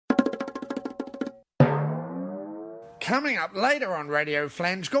Coming up later on Radio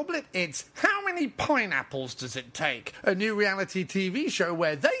Flange Goblet, it's How Many Pineapples Does It Take? A new reality TV show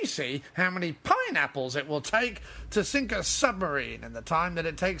where they see how many pineapples it will take to sink a submarine in the time that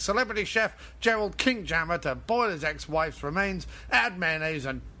it takes celebrity chef Gerald Kinkjammer to boil his ex-wife's remains, add mayonnaise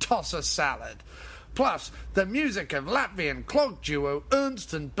and toss a salad. Plus, the music of Latvian clog duo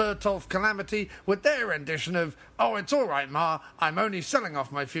Ernst and Bertolf Calamity with their rendition of Oh, It's All Right, Ma, I'm only selling off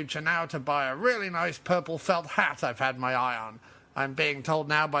my future now to buy a really nice purple felt hat I've had my eye on. I'm being told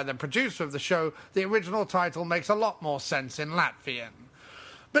now by the producer of the show the original title makes a lot more sense in Latvian.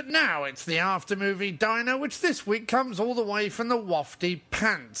 But now it's the after-movie diner, which this week comes all the way from the wafty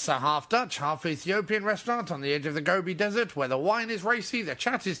Pants, a half-Dutch, half-Ethiopian restaurant on the edge of the Gobi Desert, where the wine is racy, the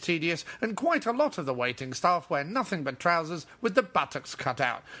chat is tedious, and quite a lot of the waiting staff wear nothing but trousers with the buttocks cut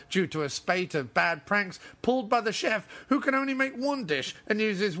out, due to a spate of bad pranks pulled by the chef, who can only make one dish and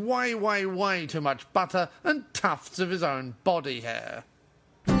uses way too much butter and tufts of his own body hair.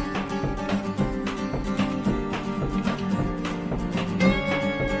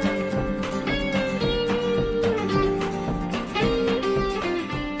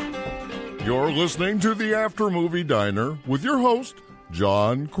 You're listening to the After Movie Diner with your host,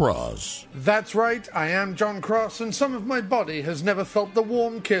 John Cross. That's right, I am John Cross, and some of my body has never felt the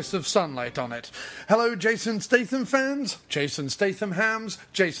warm kiss of sunlight on it. Hello, Jason Statham fans, Jason Statham hams,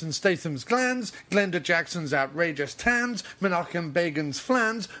 Jason Statham's glands, Glenda Jackson's outrageous tans, Menachem Begin's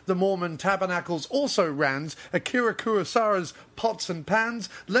flans, the Mormon Tabernacle's also rans, Akira Kurosawa's pots and pans,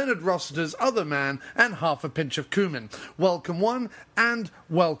 Leonard Rossiter's other man, and half a pinch of cumin. Welcome one, and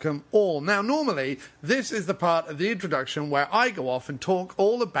welcome all. Now, normally, this is the part of the introduction where I go off and talk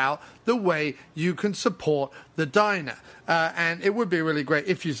all about the way you can support the diner. And it would be really great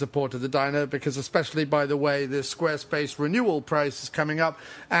if you supported the diner, because especially, by the way, this Squarespace renewal price is coming up,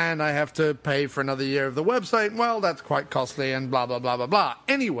 and I have to pay for another year of the website. Well, that's quite costly, and blah, blah, blah, blah, blah.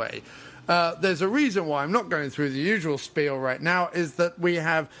 Anyway, there's a reason why I'm not going through the usual spiel right now, is that we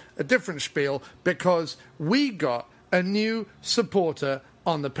have a different spiel, because we got a new supporter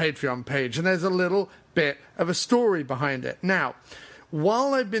on the Patreon page, and there's a little bit of a story behind it. Now,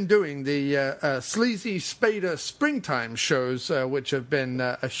 while I've been doing the Sleazy Spader Springtime shows, which have been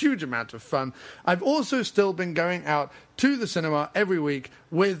a huge amount of fun, I've also still been going out to the cinema every week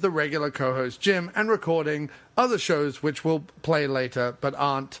with the regular co-host Jim and recording other shows which will play later but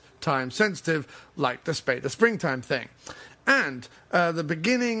aren't time sensitive, like the Spader Springtime thing. And the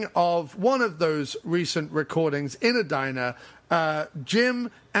beginning of one of those recent recordings in a diner,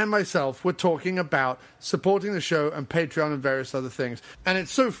 Jim and myself were talking about supporting the show and Patreon and various other things. And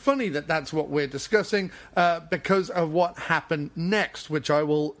it's so funny that that's what we're discussing because of what happened next, which I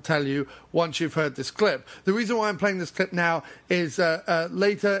will tell you once you've heard this clip. The reason why I'm playing this clip now is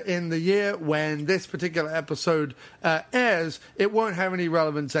later in the year, when this particular episode airs, it won't have any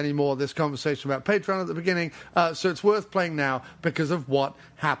relevance anymore, this conversation about Patreon at the beginning, so it's worth playing now because of what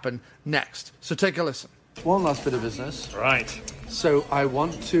happened next. So take a listen. One last bit of business. Right. So I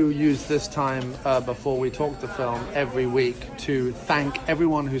want to use this time before we talk the film every week to thank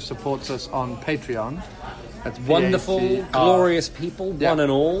everyone who supports us on Patreon. That's wonderful, glorious people, yeah, one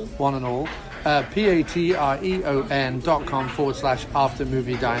and all. One and all.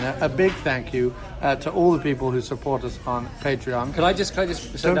 patreon.com/aftermoviediner. A big thank you to all the people who support us on Patreon. Can I just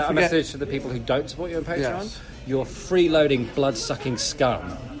send out a message to the people who don't support you on Patreon? Yes. You're freeloading, blood-sucking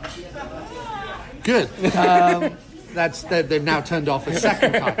scum. Good. They've now turned off a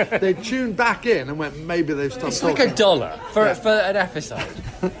second time. They tuned back in and went, maybe they've stopped talking. It's like $1 for an episode.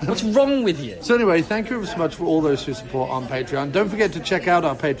 What's wrong with you? So anyway, thank you ever so much for all those who support on Patreon. Don't forget to check out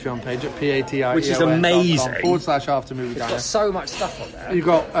our Patreon page at patreon.com, which is amazing. /aftermoviediner. It's got so much stuff on there. You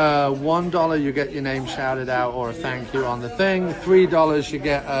got $1, you get your name shouted out or a thank you on the thing. $3, you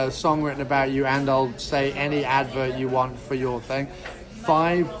get a song written about you, and I'll say any advert you want for your thing.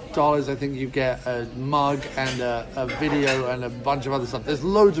 $5, I think you get a mug and a video and a bunch of other stuff. There's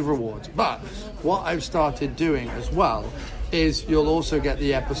loads of rewards. But what I've started doing as well is you'll also get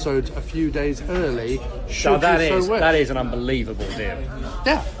the episodes a few days early. That is an unbelievable deal.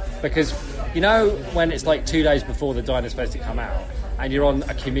 Yeah. Because, you know, when it's like 2 days before the diner's supposed to come out, and you're on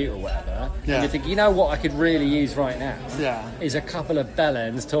a commute or whatever, and you think, you know what I could really use right now? Yeah. Is a couple of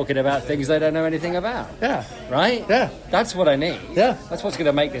bellends talking about things they don't know anything about. Yeah. Right? Yeah. That's what I need. Yeah. That's what's going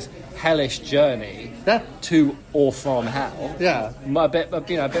to make this hellish journey to or from hell. Yeah. A bit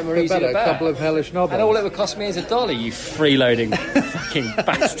more easy to bear. A couple of hellish novels. And all it would cost me is $1, you freeloading fucking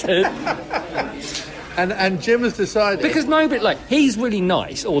bastard. And Jim has decided... Because nobody, like, he's really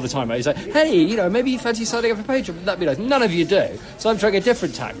nice all the time. Right? He's like, hey, you know, maybe you fancy signing up for Patreon. That'd be nice. None of you do. So I'm trying a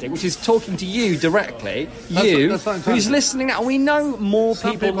different tactic, which is talking to you directly. That's who's listening now. We know more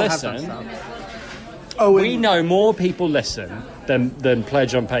people listen. We know more people listen than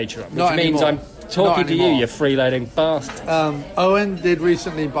pledge on Patreon, which means I'm talking to you, you freeloading bastard. Owen did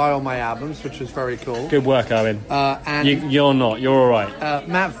recently buy all my albums, which was very cool. Good work, Owen. And you're not. You're all right.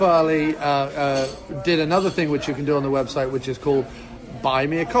 Matt Farley did another thing which you can do on the website, which is called Buy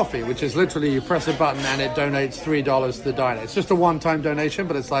Me a Coffee, which is literally you press a button and it donates $3 to the diner. It's just a one-time donation,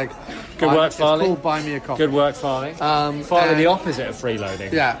 but it's like... Good work, Farley. It's called Buy Me a Coffee. Good work, Farley. Farley, the opposite of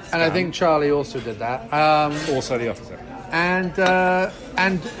freeloading. Yeah, and I think Charlie also did that. Also the opposite.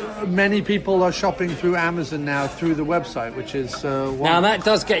 And many people are shopping through Amazon now through the website, which is now that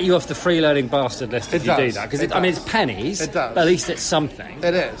does get you off the freeloading bastard list if you do that, because I mean it's pennies. It does. But at least it's something.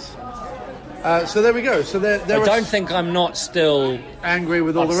 It is. So there we go. So there I don't think I'm not still angry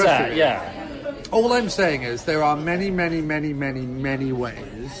with all upset, the rest of it. Yeah. All I'm saying is there are many, many, many, many, many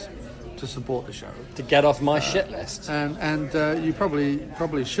ways to support the show. To get off my shit list. And you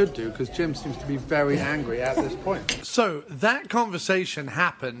probably should do, because Jim seems to be very angry at this point. So that conversation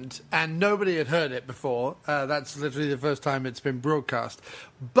happened and nobody had heard it before. That's literally the first time it's been broadcast.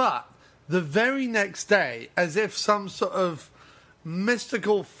 But the very next day, as if some sort of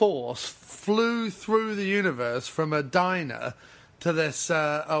mystical force flew through the universe from a diner to this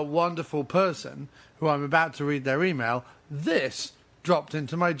a wonderful person who I'm about to read their email, this dropped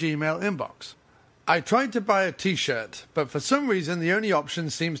into my Gmail inbox. I tried to buy a t-shirt, but for some reason the only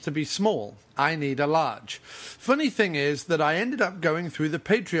option seems to be small. I need a large. Funny thing is that I ended up going through the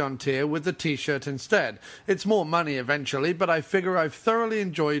Patreon tier with the t-shirt instead. It's more money eventually, but I figure I've thoroughly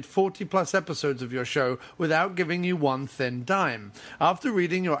enjoyed 40 plus episodes of your show without giving you one thin dime. After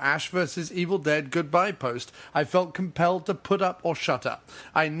reading your Ash vs. Evil Dead goodbye post, I felt compelled to put up or shut up.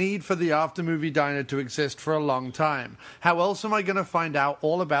 I need for the After Movie Diner to exist for a long time. How else am I going to find out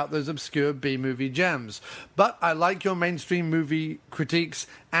all about those obscure B-movie gems? But I like your mainstream movie critiques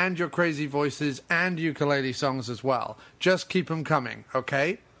and your crazy voices and ukulele songs as well. Just keep them coming,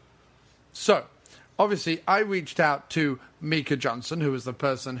 okay? So, obviously, I reached out to Mika Johnson, who was the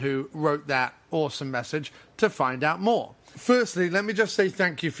person who wrote that awesome message, to find out more. Firstly, let me just say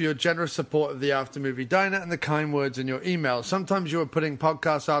thank you for your generous support of the After Movie Diner and the kind words in your emails. Sometimes you are putting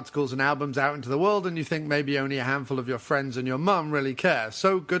podcasts, articles, and albums out into the world, and you think maybe only a handful of your friends and your mum really care.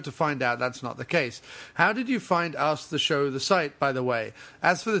 So good to find out that's not the case. How did you find us, the show, the site, by the way?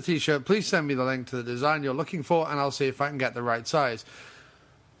 As for the t-shirt, please send me the link to the design you're looking for, and I'll see if I can get the right size.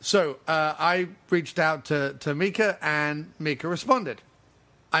 So, I reached out to Mika, and Mika responded.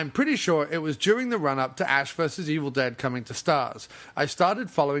 I'm pretty sure it was during the run-up to Ash vs. Evil Dead coming to Stars. I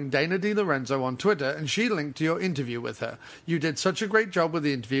started following Dana DiLorenzo on Twitter, and she linked to your interview with her. You did such a great job with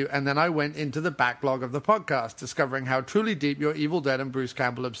the interview, and then I went into the backlog of the podcast, discovering how truly deep your Evil Dead and Bruce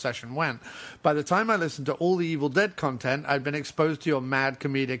Campbell obsession went. By the time I listened to all the Evil Dead content, I'd been exposed to your mad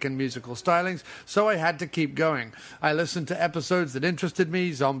comedic and musical stylings, so I had to keep going. I listened to episodes that interested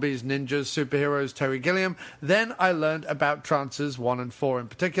me, zombies, ninjas, superheroes, Terry Gilliam. Then I learned about trances 1 and 4 in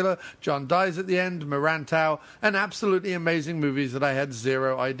particular, John Dies at the End, Marantau, and absolutely amazing movies that I had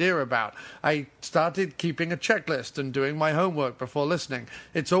zero idea about. I started keeping a checklist and doing my homework before listening.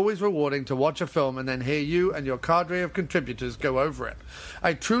 It's always rewarding to watch a film and then hear you and your cadre of contributors go over it.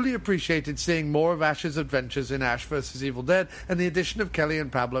 I truly appreciated seeing more of Ash's adventures in Ash vs. Evil Dead, and the addition of Kelly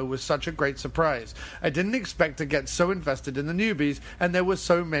and Pablo was such a great surprise. I didn't expect to get so invested in the newbies, and there were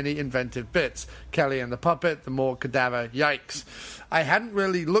so many inventive bits. Kelly and the puppet, the more cadaver, yikes. I hadn't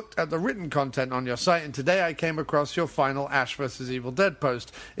really looked at the written content on your site, and today I came across your final Ash vs. Evil Dead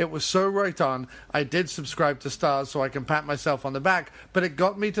post. It was so right on. I did subscribe to Stars so I can pat myself on the back, but it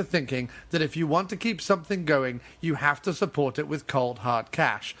got me to thinking that if you want to keep something going, you have to support it with cold, hard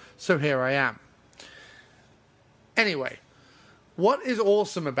cash. So here I am. Anyway, what is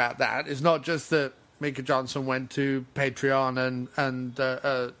awesome about that is not just that Mika Johnson went to Patreon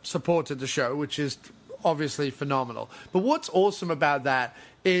and supported the show, which is obviously phenomenal. But what's awesome about that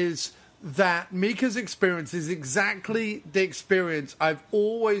is that Mika's experience is exactly the experience I've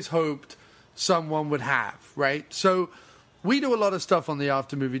always hoped someone would have, right? So we do a lot of stuff on the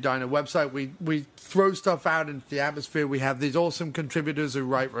After Movie Diner website. We throw stuff out into the atmosphere. We have these awesome contributors who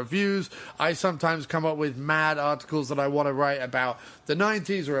write reviews. I sometimes come up with mad articles that I want to write about the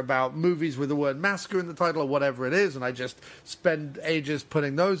 90s or about movies with the word massacre in the title or whatever it is, and I just spend ages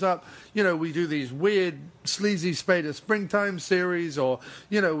putting those up. You know, we do these weird Sleazy Spader Springtime series, or,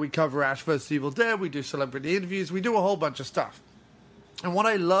 you know, we cover Ash vs. Evil Dead. We do celebrity interviews. We do a whole bunch of stuff. And what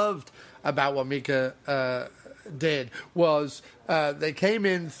I loved about what Mika did was they came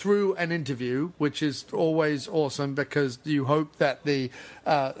in through an interview, which is always awesome because you hope that the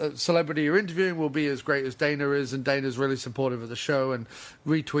celebrity you're interviewing will be as great as Dana is, and Dana's really supportive of the show and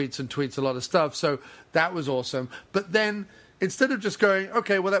retweets and tweets a lot of stuff. So that was awesome. But then instead of just going,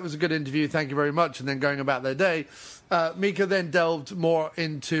 okay, well, that was a good interview, thank you very much, and then going about their day, Mika then delved more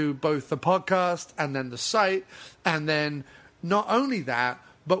into both the podcast and then the site, and then not only that,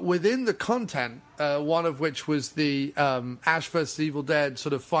 but within the content, one of which was the Ash vs. Evil Dead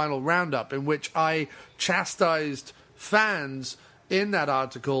sort of final roundup, in which I chastised fans in that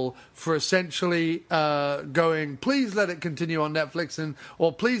article for essentially going, please let it continue on Netflix,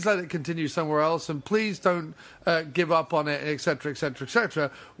 or please let it continue somewhere else, and please don't give up on it, etc., etc.,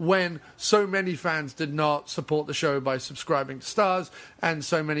 etc., when so many fans did not support the show by subscribing to Stars, and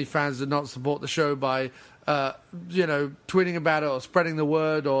so many fans did not support the show by tweeting about it or spreading the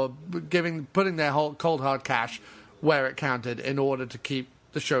word or putting their whole cold hard cash where it counted in order to keep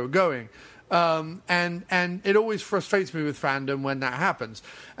the show going. And it always frustrates me with fandom when that happens.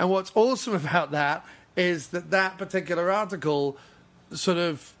 And what's awesome about that is that particular article sort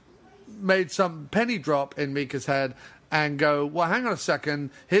of made some penny drop in Mika's head and go, well, hang on a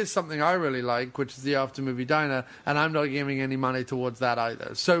second, here's something I really like, which is the After Movie Diner, and I'm not giving any money towards that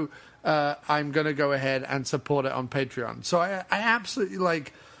either. So I'm going to go ahead and support it on Patreon. So I absolutely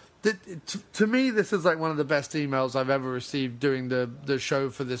like... To me, this is like one of the best emails I've ever received doing the show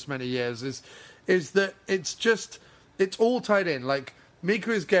for this many years. Is that it's all tied in. Like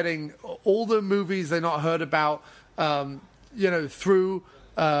Mika is getting all the movies they're not heard about, through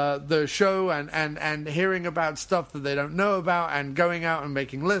the show and hearing about stuff that they don't know about, and going out and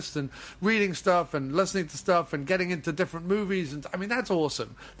making lists and reading stuff and listening to stuff and getting into different movies. And I mean, that's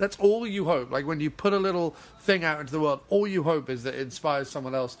awesome. That's all you hope. Like when you put a little thing out into the world, all you hope is that it inspires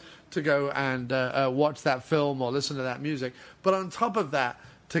someone else to go and watch that film or listen to that music. But on top of that,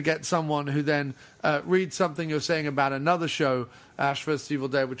 to get someone who then reads something you're saying about another show, Ash vs. Evil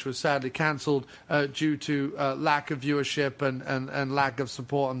Dead, which was sadly cancelled due to lack of viewership and lack of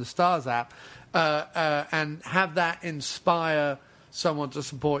support on the Stars app, and have that inspire someone to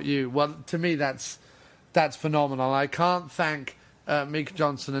support you. Well, to me, that's phenomenal. I can't thank Mika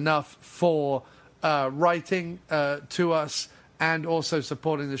Johnson enough for writing to us and also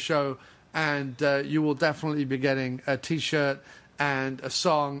supporting the show. And you will definitely be getting a T-shirt and a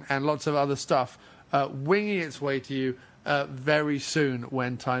song and lots of other stuff winging its way to you very soon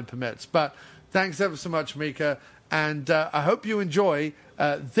when time permits. But thanks ever so much, Mika, and I hope you enjoy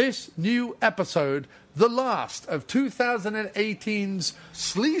this new episode, the last of 2018's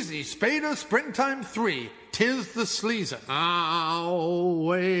Sleazy Spader Springtime 3, 'Tis the Sleazon.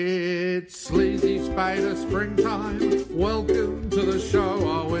 Oh, it's Sleazy Spader Springtime. Welcome to the show.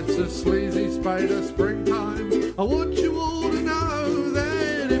 Oh, it's a Sleazy Spader Springtime. I want you all to know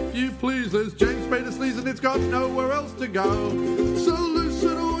that if you please, there's James Spader Sleazon. It's got nowhere else to go. So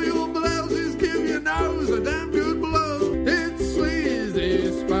loosen all your blouses, give your nose a damn good blow. It's Sleazy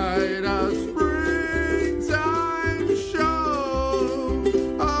Spader Springtime show.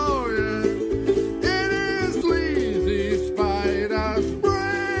 Oh yeah, it is Sleazy Spader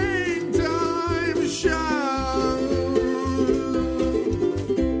Springtime show.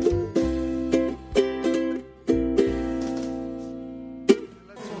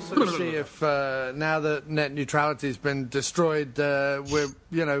 Let's also see if now that net neutrality has been destroyed,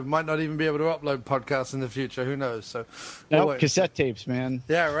 might not even be able to upload podcasts in the future. Who knows? So, cassette tapes, man.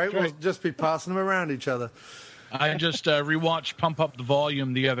 Yeah, right. We'll just be passing them around each other. I just rewatched Pump Up the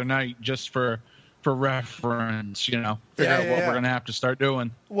Volume the other night just for reference. Figure out what we're gonna have to start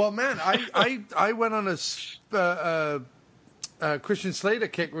doing. Well, man, I went on a Christian Slater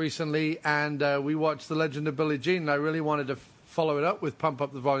kick recently, and we watched The Legend of Billie Jean. And I really wanted to follow it up with Pump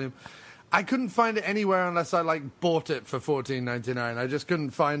Up the Volume. I couldn't find it anywhere unless I bought it for $14.99. I just couldn't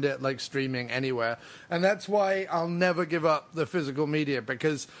find it streaming anywhere, and that's why I'll never give up the physical media,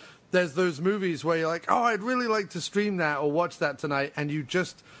 because there's those movies where you're like, oh, I'd really like to stream that or watch that tonight, and you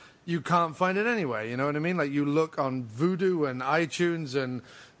can't find it anywhere. You know what I mean? Like you look on Vudu and iTunes and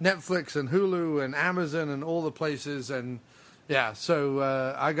Netflix and Hulu and Amazon and all the places, and yeah, so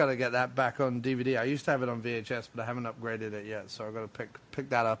I got to get that back on DVD. I used to have it on VHS, but I haven't upgraded it yet, so I've got to pick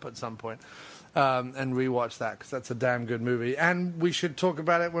that up at some point and rewatch that, because that's a damn good movie. And we should talk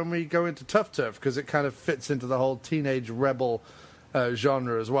about it when we go into Tuff Turf, because it kind of fits into the whole teenage rebel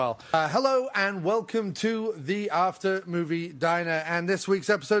genre as well. Hello and welcome to the After Movie Diner, and this week's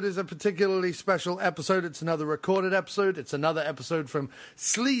episode is a particularly special episode. It's another recorded episode. It's another episode from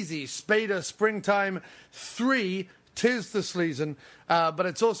Sleazy Spader Springtime 3, 'Tis the Sleazon, but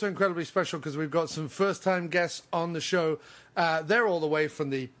it's also incredibly special because we've got some first-time guests on the show. They're all the way from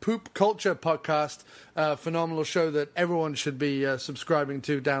the Poop Culture podcast, phenomenal show that everyone should be subscribing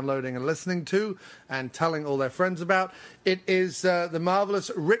to, downloading and listening to, and telling all their friends about. It is the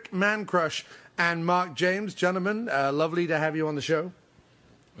marvelous Rick Mancrush and Marc James. Gentlemen, lovely to have you on the show.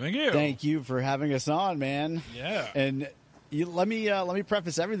 Thank you. Thank you for having us on, man. Yeah. And let me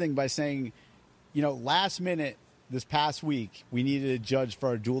preface everything by saying, last minute this past week, we needed a judge for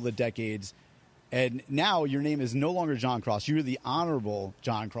our Duel of the Decades. And now your name is no longer John Cross. You're the Honorable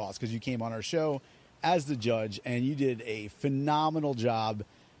John Cross because you came on our show as the judge, and you did a phenomenal job.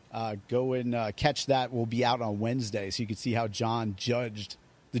 Go and catch that. We'll be out on Wednesday, so you can see how John judged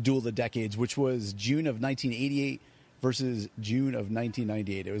the Duel of the Decades, which was June of 1988 versus June of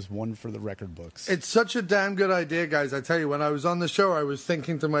 1998. It was one for the record books. It's such a damn good idea, guys. I tell you, when I was on the show, I was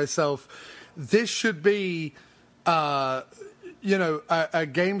thinking to myself, this should be... a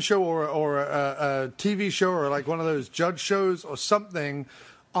game show or a TV show or like one of those judge shows or something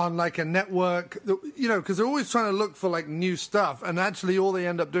on like a network, because they're always trying to look for like new stuff. And actually all they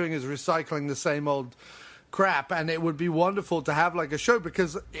end up doing is recycling the same old crap. And it would be wonderful to have like a show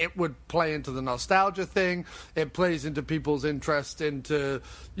because it would play into the nostalgia thing. It plays into people's interest into,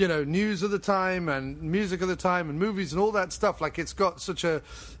 news of the time and music of the time and movies and all that stuff. Like it's got such a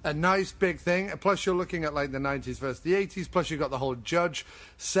nice big thing. Plus you're looking at like the 90s versus the 80s. Plus you've got the whole judge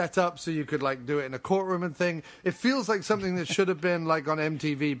set up so you could like do it in a courtroom and thing. It feels like something that should have been like on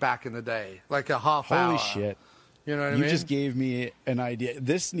MTV back in the day, like a half hour. Holy shit. You know what I mean? You just gave me an idea.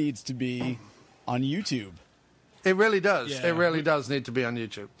 This needs to be on YouTube. It really does. Yeah. It really does need to be on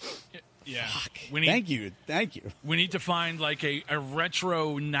YouTube. Yeah. Fuck. We need, Thank you. We need to find like a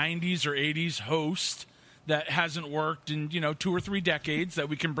retro 90s or 80s host that hasn't worked in, 2 or 3 decades that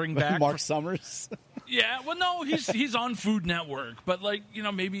we can bring back. Mark Summers. Yeah. Well, no, he's on Food Network. But like,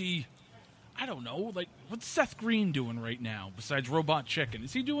 maybe, I don't know, like what's Seth Green doing right now besides Robot Chicken?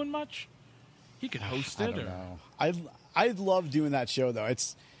 Is he doing much? He could host it. I don't know. I'd love doing that show, though.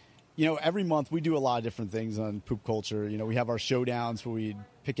 It's... every month we do a lot of different things on Poop Culture. We have our showdowns where we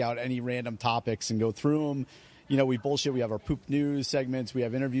pick out any random topics and go through them. We bullshit. We have our Poop News segments. We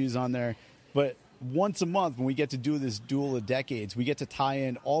have interviews on there. But once a month when we get to do this Duel of Decades, we get to tie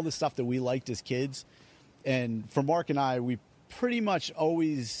in all the stuff that we liked as kids. And for Mark and I, we pretty much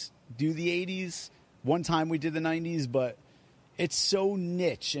always do the 80s. One time we did the 90s, but it's so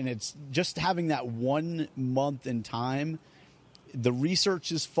niche. And it's just having that 1 month in time. The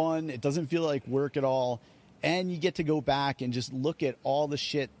research is fun. It doesn't feel like work at all. And you get to go back and just look at all the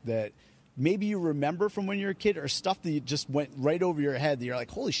shit that maybe you remember from when you were a kid or stuff that just went right over your head that you're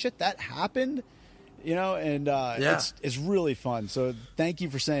like, holy shit, that happened? It's really fun. So thank you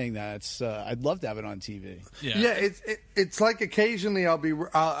for saying that. I'd love to have it on TV. Yeah, it's like occasionally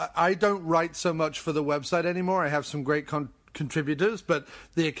I don't write so much for the website anymore. I have some great contributors, but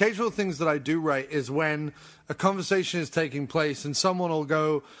the occasional things that I do write is when a conversation is taking place and someone will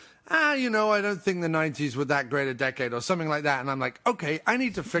go, I don't think the 90s were that great a decade or something like that. And I'm like, okay, I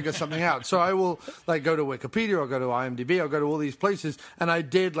need to figure something out. So I will like go to Wikipedia or go to IMDb or go to all these places. And I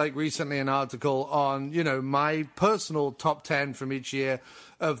did like recently an article on, my personal top 10 from each year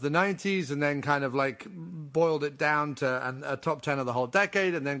of the 90s, and then kind of like boiled it down to a top 10 of the whole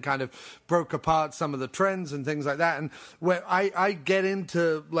decade, and then kind of broke apart some of the trends and things like that. And where I get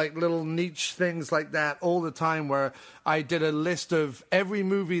into like little niche things like that all the time, where I did a list of every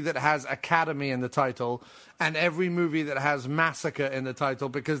movie that has Academy in the title and every movie that has Massacre in the title,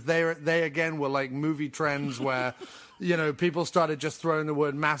 because they again were like movie trends where people started just throwing the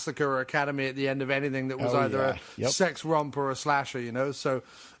word massacre or Academy at the end of anything that was either a sex romp or a slasher, So,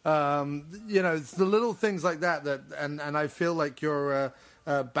 it's the little things like that and I feel like your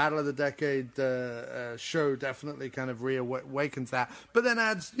Battle of the Decade show definitely kind of reawakens that, but then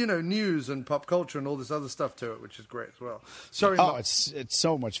adds, news and pop culture and all this other stuff to it, which is great as well. Sorry. It's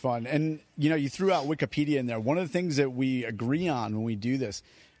so much fun. And, you threw out Wikipedia in there. One of the things that we agree on when we do this,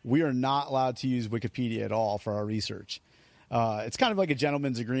 we are not allowed to use Wikipedia at all for our research. It's kind of like a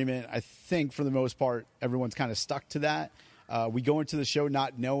gentleman's agreement. I think for the most part, everyone's kind of stuck to that. We go into the show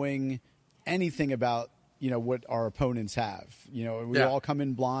not knowing anything about, what our opponents have. We all come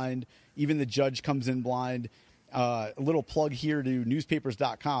in blind. Even the judge comes in blind. A little plug here to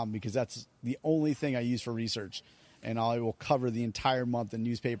newspapers.com, because that's the only thing I use for research. And I will cover the entire month in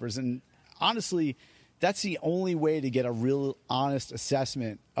newspapers. And honestly, that's the only way to get a real honest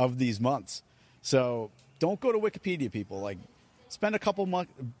assessment of these months. So don't go to Wikipedia, people. Like, spend a couple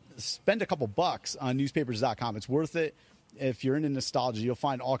bucks on newspapers.com. It's worth it. if you're into nostalgia, you'll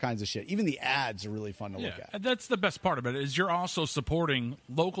find all kinds of shit. Even the ads are really fun to look at. That's the best part of it, is you're also supporting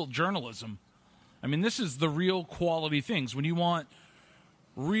local journalism. I mean, this is the real quality things. When you want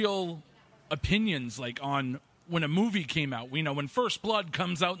real opinions, like on when a movie came out, when First Blood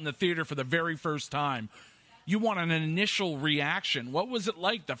comes out in the theater for the very first time, you want an initial reaction. What was it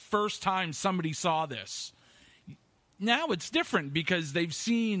like the first time somebody saw this? Now it's different because they've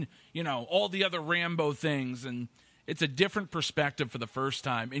seen, all the other Rambo things, and it's a different perspective for the first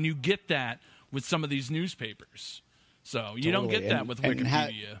time. And you get that with some of these newspapers. So you don't get that with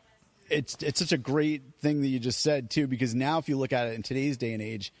Wikipedia. It's such a great thing that you just said, too, because now if you look at it in today's day and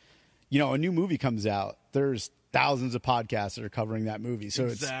age, a new movie comes out, there's thousands of podcasts that are covering that movie. So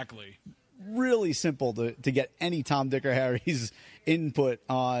exactly. It's really simple to get any Tom, Dick, or Harry's input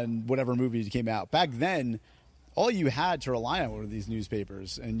on whatever movie came out. Back then, all you had to rely on were these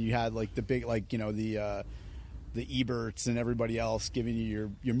newspapers, and you had like the big, the Eberts and everybody else giving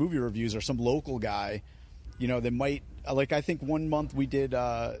you your movie reviews, or some local guy, that might, I think one month we did,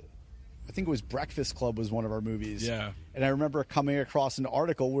 I think it was Breakfast Club was one of our movies. Yeah. And I remember coming across an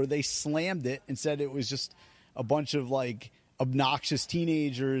article where they slammed it and said it was just a bunch of obnoxious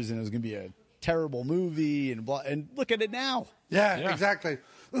teenagers and it was going to be a terrible movie and blah. And look at it now. Yeah. Exactly.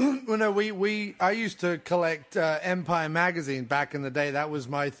 I used to collect Empire magazine back in the day. That was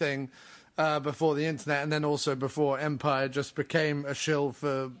my thing before the internet, and then also before Empire just became a shill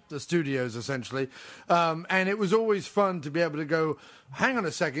for the studios, essentially. And it was always fun to be able to go, hang on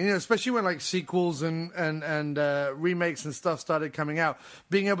a second, especially when sequels and remakes and stuff started coming out,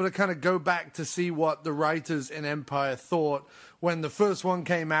 being able to kind of go back to see what the writers in Empire thought when the first one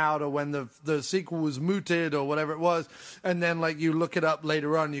came out, or when the sequel was mooted, or whatever it was, and then you look it up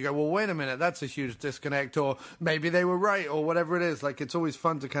later on, you go, well, wait a minute, that's a huge disconnect, or maybe they were right, or whatever it is. It's always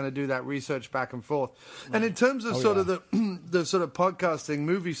fun to kind of do that research back and forth. Right. And in terms of of the sort of podcasting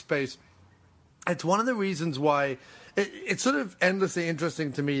movie space, it's one of the reasons why it's sort of endlessly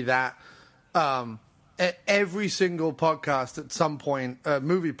interesting to me that every single podcast at some point,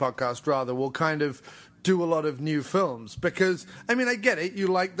 movie podcast rather, will kind of do a lot of new films, because I get it, you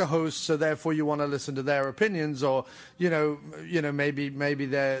like the hosts, so therefore you want to listen to their opinions, or maybe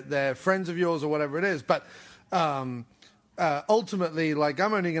they're friends of yours or whatever it is, but ultimately,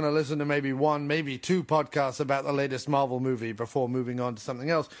 I'm only going to listen to maybe one, maybe two podcasts about the latest Marvel movie before moving on to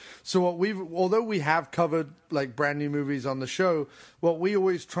something else. So although we have covered brand new movies on the show, what we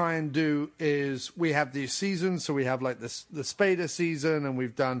always try and do is we have these seasons. So we have the Spader season, and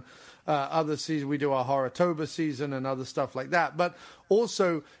we've done other seasons. We do our Horrortober season and other stuff like that. But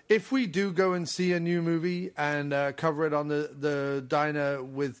also, if we do go and see a new movie and cover it on the diner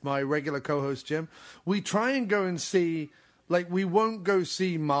with my regular co-host Jim, we try and go and see. We won't go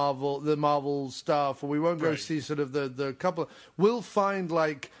see the Marvel stuff, or we won't go see sort of the couple. We'll find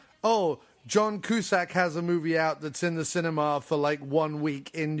John Cusack has a movie out that's in the cinema for 1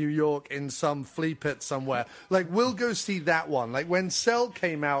 week in New York in some flea pit somewhere. We'll go see that one. When Cell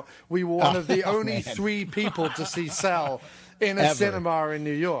came out, we were one of the only 3 people to see Cell in a cinema in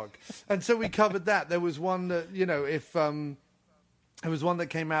New York. And so we covered that. There was one that, there was one that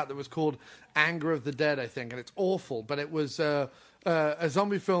came out that was called Anger of the Dead, I think, and it's awful. But it was a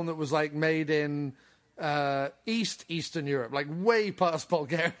zombie film that was made in Eastern Europe, way past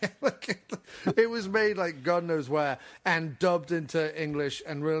Bulgaria. It was made God knows where, and dubbed into English,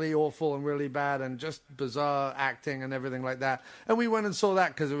 and really awful and really bad, and just bizarre acting and everything like that. And we went and saw that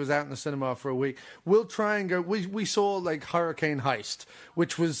because it was out in the cinema for a week. We'll try and go. We saw Hurricane Heist,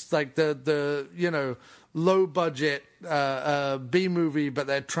 which was the low budget B movie, but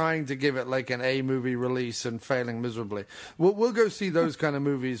they're trying to give it an A movie release and failing miserably. We'll go see those kind of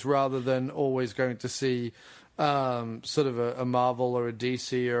movies rather than always going to see sort of a Marvel or a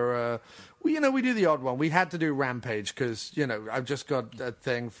DC or we do the odd one. We had to do Rampage because I've just got a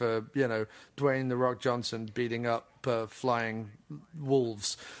thing for Dwayne "The Rock" Johnson beating up flying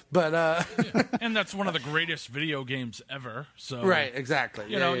wolves, but and that's one of the greatest video games ever. So right, exactly.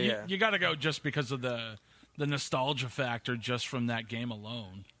 You got to go just because of the nostalgia factor, just from that game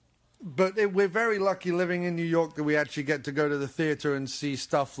alone. But we're very lucky living in New York that we actually get to go to the theater and see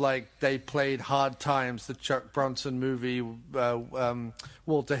stuff like they played Hard Times, the Chuck Bronson movie,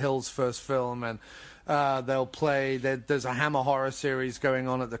 Walter Hill's first film, and they'll play. There's a Hammer horror series going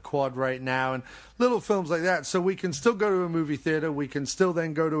on at the Quad right now, and little films like that. So we can still go to a movie theater. We can still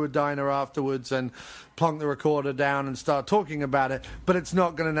then go to a diner afterwards and plunk the recorder down and start talking about it. But it's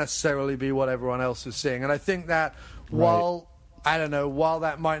not going to necessarily be what everyone else is seeing. And I think that while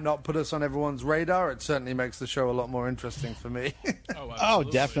that might not put us on everyone's radar, it certainly makes the show a lot more interesting for me. Oh,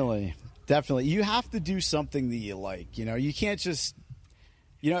 definitely. Definitely. You have to do something that you like. You can't just,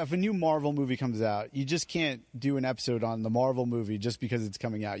 if a new Marvel movie comes out, you just can't do an episode on the Marvel movie just because it's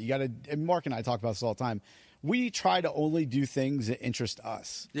coming out. You got to, and Mark and I talk about this all the time. We try to only do things that interest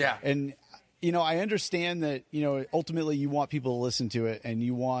us. Yeah. And, I understand that, ultimately you want people to listen to it and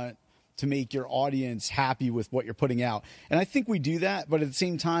you want to make your audience happy with what you're putting out. And I think we do that, but at the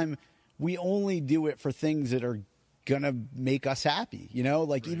same time, we only do it for things that are going to make us happy.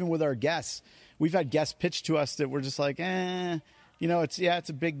 Right. Even with our guests, we've had guests pitch to us that we're just like, it's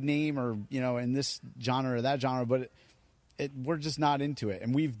a big name or, in this genre or that genre, but we're just not into it.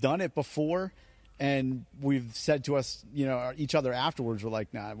 And we've done it before. And we've said to us, each other afterwards, we're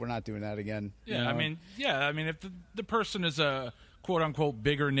like, nah, we're not doing that again. Yeah, I mean, if the person is a quote unquote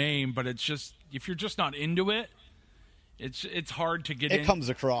bigger name, but it's just if you're just not into it, it's hard to get in. It comes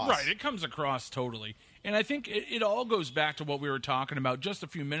across. Right, it comes across totally. And I think it all goes back to what we were talking about just a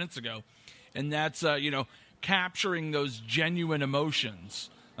few minutes ago, and that's capturing those genuine emotions.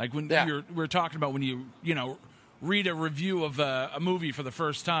 Like when we're talking about when you read a review of a movie for the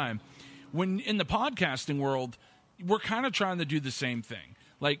first time. When in the podcasting world, we're kind of trying to do the same thing.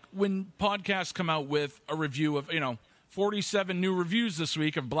 Like when podcasts come out with a review of, 47 new reviews this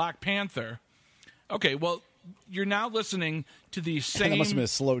week of Black Panther. Okay, well, you're now listening to the same... That must have been a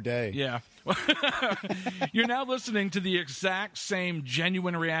slow day. Yeah. You're now listening to the exact same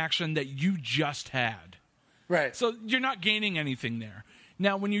genuine reaction that you just had. Right. So you're not gaining anything there.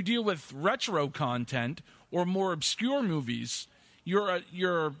 Now, when you deal with retro content or more obscure movies...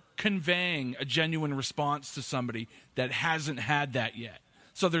 You're conveying a genuine response to somebody that hasn't had that yet.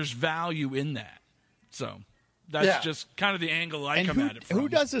 So there's value in that. So that's just kind of the angle I come at it from. Who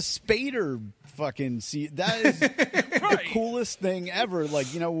does a Spader fucking see? That is the coolest thing ever. Like,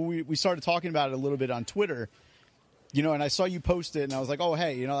 we started talking about it a little bit on Twitter, and I saw you post it and I was like, oh,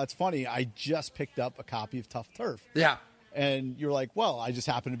 hey, that's funny. I just picked up a copy of Tuff Turf. Yeah. And you're like, well, I just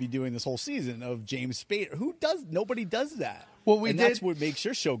happen to be doing this whole season of James Spader. Nobody does that. Well, that's what makes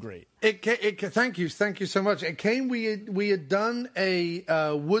your show great. Thank you so much. It came. We had done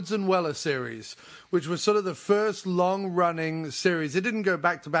a Woods and Weller series, which was sort of the first long-running series. It didn't go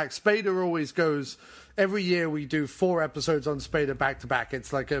back to back. Spader always goes. Every year we do 4 episodes on Spader back to back.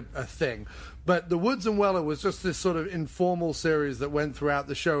 It's like a thing. But the Woods and Weller was just this sort of informal series that went throughout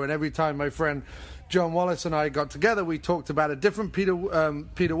the show. And every time my friend John Wallace and I got together, we talked about a different Peter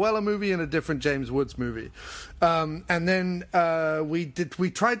Weller movie and a different James Woods movie. And then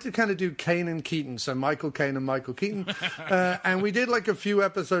we tried to kind of do Caine and Keaton, so Michael Caine and Michael Keaton. And we did like a few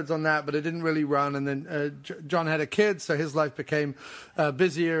episodes on that, but it didn't really run. And then John had a kid, so his life became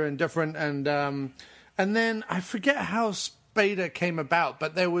busier and different. And then I forget how Spader came about,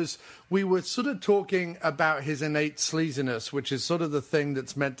 but we were sort of talking about his innate sleaziness, which is sort of the thing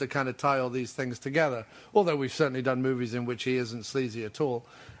that's meant to kind of tie all these things together. Although we've certainly done movies in which he isn't sleazy at all.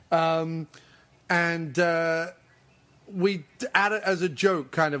 We, as a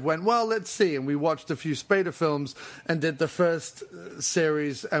joke, kind of went, well, let's see. And we watched a few Spader films and did the first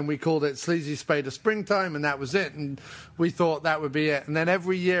series, and we called it Sleazy Spader Springtime, and that was it. And we thought that would be it. And then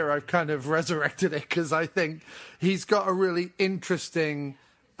every year I've kind of resurrected it because I think he's got a really interesting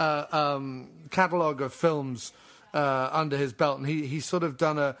catalog of films under his belt. And he's sort of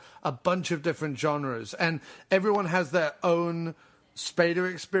done a bunch of different genres. And everyone has their own Spader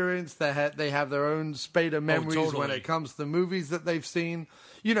experience. They have their own Spader memories when it comes to the movies that they've seen.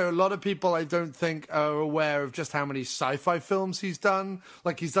 A lot of people I don't think are aware of just how many sci-fi films he's done.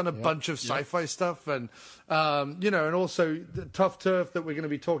 Like he's done a bunch of sci-fi stuff, and and also the Tuff Turf that we're going to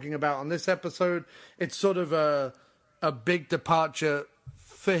be talking about on this episode. It's sort of a big departure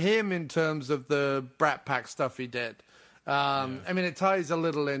for him in terms of the Brat Pack stuff he did. I mean, it ties a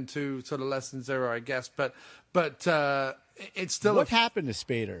little into sort of Less Than Zero, I guess, but it's still. What happened to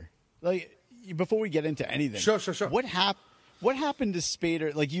Spader? Like, before we get into anything, sure. What happened to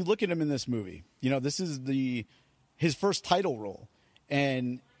Spader? Like, you look at him in this movie. This is his first title role,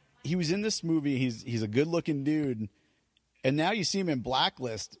 and he was in this movie. He's a good-looking dude, and now you see him in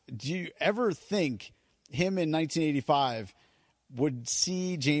Blacklist. Do you ever think him in 1985 would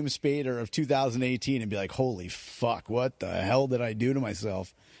see James Spader of 2018 and be like, "Holy fuck, what the hell did I do to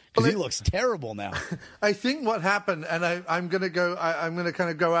myself?" Because he looks terrible now. I think what happened, and I'm going to kind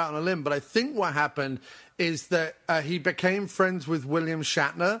of go out on a limb, but I think what happened is that he became friends with William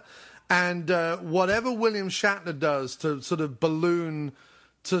Shatner, and whatever William Shatner does to sort of balloon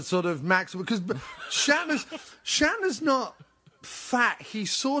to sort of max, because Shatner's not fat.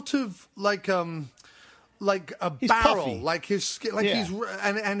 He's sort of like a he's barrel, puffy. like his skin, like he's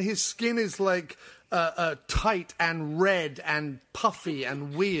and his skin is like tight and red and puffy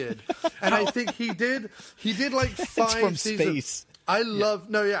and weird. And I think he did like 5 from seasons. space. I love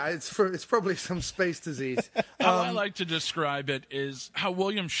it's probably some space disease. How I like to describe it is how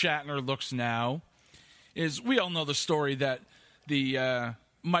William Shatner looks now. Is we all know the story that the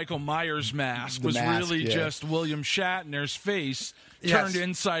Michael Myers mask was really just William Shatner's face turned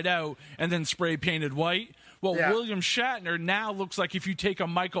inside out and then spray painted white. Well, William Shatner now looks like if you take a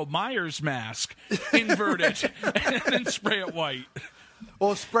Michael Myers mask, invert it, and then spray it white.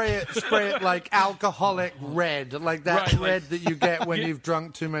 Or spray it like alcoholic red, like that red that you get when you've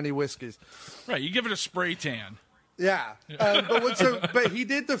drunk too many whiskeys. Right, you give it a spray tan. Yeah, but he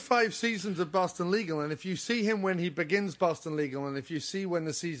did the 5 seasons of Boston Legal, and if you see him when he begins Boston Legal, and if you see when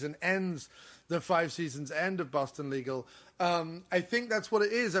the season ends, the 5 seasons end of Boston Legal, I think that's what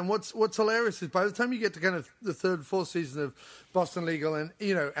it is. And what's hilarious is by the time you get to kind of the 3rd, 4th season of Boston Legal, and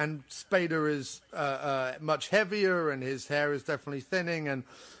and Spader is much heavier, and his hair is definitely thinning, and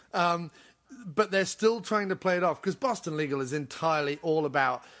but they're still trying to play it off because Boston Legal is entirely all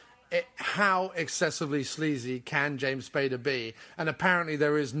about how excessively sleazy can James Spader be, and apparently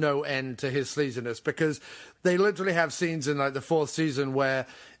there is no end to his sleaziness because they literally have scenes in like the 4th season where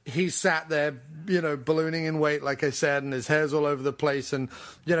he sat there, ballooning in weight, like I said, and his hair's all over the place, and,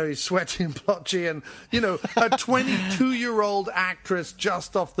 he's sweating blotchy, and, a 22-year-old actress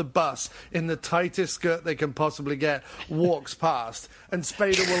just off the bus in the tightest skirt they can possibly get walks past, and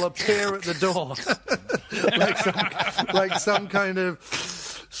Spader will appear at the door like some kind of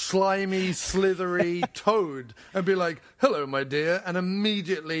slimy, slithery toad and be like, "Hello, my dear," and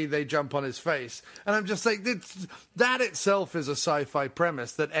immediately they jump on his face. And I'm just like, that itself is a sci-fi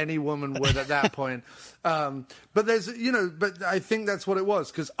premise that any woman would at that point. But but I think that's what it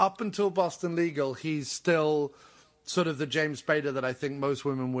was, because up until Boston Legal, he's still sort of the James Spader that I think most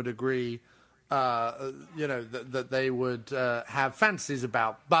women would agree, that they would have fantasies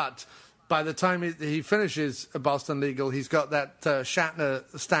about. But by the time he finishes Boston Legal, he's got that Shatner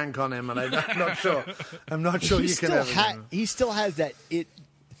stank on him, and I'm not sure. I'm not sure you can ever. He still has that it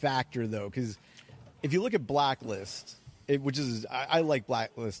factor, though, because if you look at Blacklist, which is I like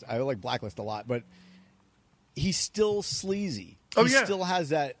Blacklist. I like Blacklist a lot, but he's still sleazy. He still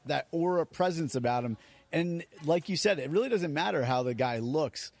has that aura presence about him, and like you said, it really doesn't matter how the guy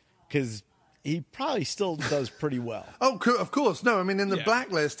looks because he probably still does pretty well. Oh, of course. No, I mean, in the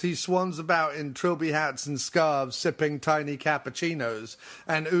Blacklist, he swans about in trilby hats and scarves, sipping tiny cappuccinos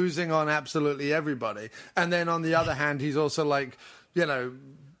and oozing on absolutely everybody. And then on the other hand, he's also like,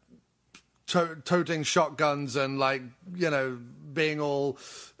 toting shotguns and like, being all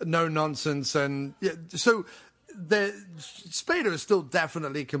no nonsense. And so Spader has still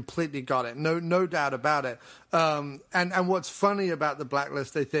definitely completely got it. No doubt about it. And what's funny about the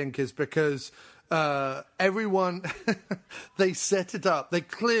Blacklist, I think, is because everyone they set it up. They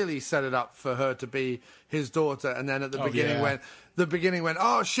clearly set it up for her to be his daughter, and then at the beginning went,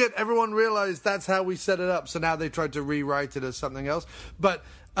 oh shit! Everyone realized that's how we set it up. So now they tried to rewrite it as something else. But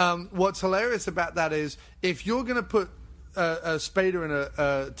what's hilarious about that is if you're going to put a Spader in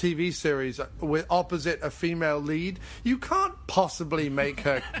a TV series with opposite a female lead, you can't possibly make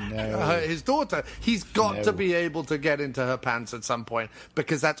her, his daughter. He's got to be able to get into her pants at some point,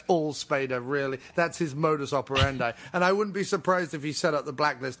 because that's all Spader really. That's his modus operandi. And I wouldn't be surprised if he set up the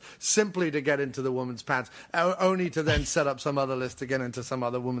Blacklist simply to get into the woman's pants, only to then set up some other list to get into some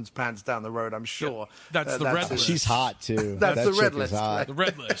other woman's pants down the road. I'm sure. That's the red list. She's hot too. That's the red list. Right? The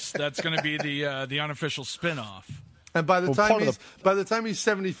red list. That's going to be the unofficial spin-off. And by the time he's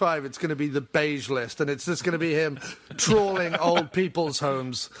 75, it's going to be the beige list, and it's just going to be him trawling old people's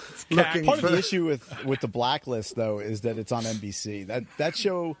homes looking Part for... of the issue with the Blacklist, though, is that it's on NBC. That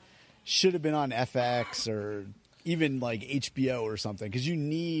show should have been on FX or even like HBO or something, because you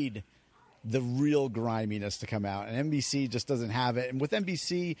need the real griminess to come out, and NBC just doesn't have it. And with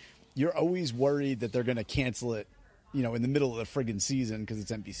NBC, you're always worried that they're going to cancel it, in the middle of the friggin' season because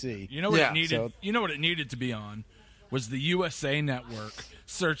it's NBC. You know what it needed? You know what it needed to be on? Was the USA Network,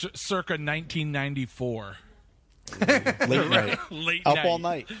 circa 1994. Late night. Late Up night. all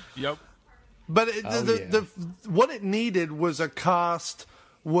night. Yep. But what it needed was a cast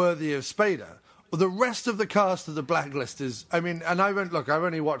worthy of Spader. The rest of the cast of the Blacklist is... I mean, and I've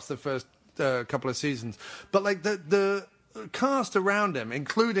only watched the first couple of seasons, but like the cast around him,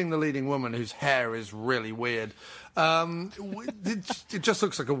 including the leading woman whose hair is really weird... it just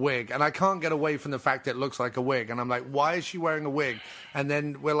looks like a wig, and I can't get away from the fact that it looks like a wig, and I'm like, why is she wearing a wig? And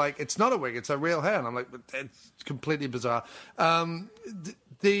then we're like, it's not a wig, it's her real hair, and I'm like, it's completely bizarre.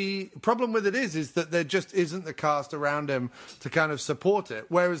 the problem with it is that there just isn't the cast around him to kind of support it.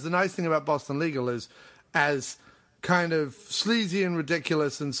 Whereas the nice thing about Boston Legal is, as kind of sleazy and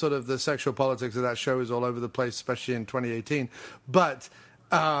ridiculous, and sort of the sexual politics of that show is all over the place, especially in 2018. But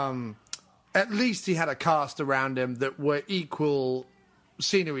at least he had a cast around him that were equal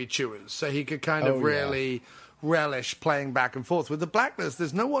scenery chewers, so he could kind of really relish playing back and forth. With the Blacklist,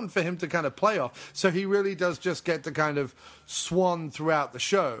 there's no one for him to kind of play off, so he really does just get to kind of swan throughout the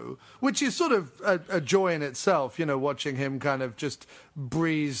show, which is sort of a joy in itself, you know, watching him kind of just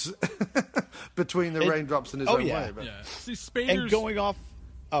breeze between the raindrops in his own way. But. Yeah. See, Spader's... And going off...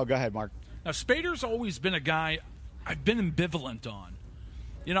 Oh, go ahead, Mark. Now, Spader's always been a guy I've been ambivalent on.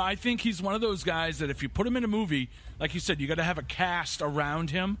 You know, I think he's one of those guys that if you put him in a movie, like you said, you got to have a cast around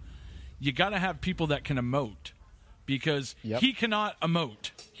him. You got to have people that can emote, because he cannot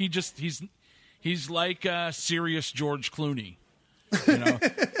emote. He's like serious George Clooney. You know?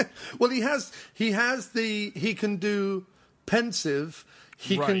 Well, he can do pensive.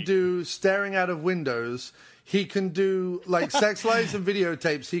 He can do staring out of windows. He can do, like, sex lives and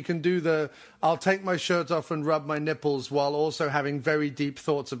videotapes. He can do the, I'll take my shirt off and rub my nipples while also having very deep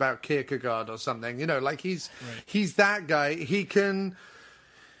thoughts about Kierkegaard or something. You know, like, he's that guy. He can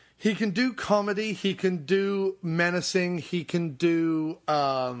do comedy. He can do menacing. He can do...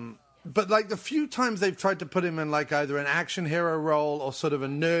 but, like, the few times they've tried to put him in, like, either an action hero role or sort of a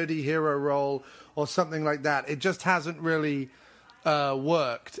nerdy hero role or something like that, it just hasn't really...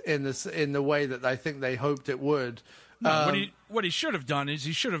 worked in the way that I think they hoped it would. No, what he should have done is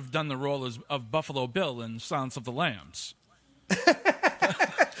he should have done the role of Buffalo Bill in Silence of the Lambs. That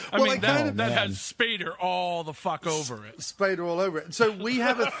has Spader all the fuck over it. Spader all over it. So we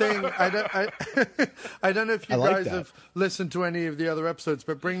have a thing. I don't know if you guys have listened to any of the other episodes,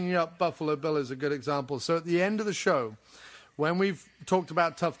 but bringing up Buffalo Bill is a good example. So at the end of the show, when we've talked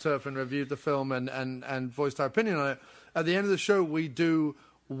about Tuff Turf and reviewed the film and voiced our opinion on it, at the end of the show, we do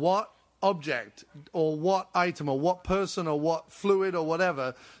what object or what item or what person or what fluid or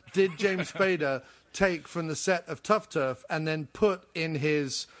whatever did James Spader take from the set of Tuff Turf and then put in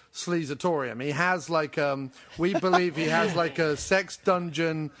his Sleazatorium. He has like, we believe he has like a sex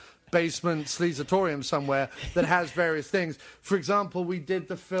dungeon basement Sleazatorium somewhere that has various things. For example, we did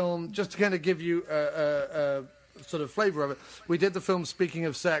the film, just to kind of give you a sort of flavor of it, we did the film Speaking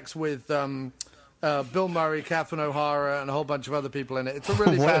of Sex with... Bill Murray, Catherine O'Hara, and a whole bunch of other people in it. It's a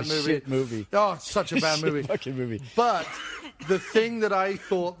really bad movie. Oh, it's such a bad movie. Fucking movie. But the thing that I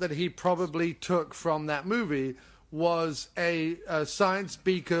thought that he probably took from that movie was a science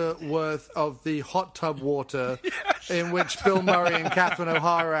beaker worth of the hot tub water in which Bill Murray and Catherine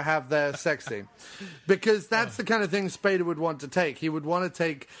O'Hara have their sex scene. Because that's the kind of thing Spader would want to take. He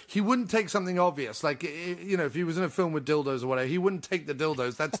wouldn't take something obvious. Like, you know, if he was in a film with dildos or whatever, he wouldn't take the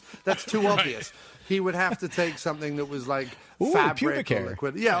dildos. That's too obvious. He would have to take something that was like fabric or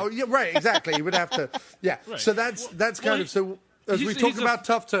liquid. Yeah, right, exactly. He would have to, Right. So that's kind of, so... As we talk about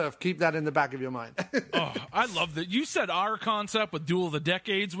Tuff Turf, keep that in the back of your mind. Oh, I love that. You said our concept with Duel of the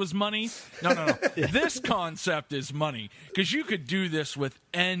Decades was money. No. This concept is money, because you could do this with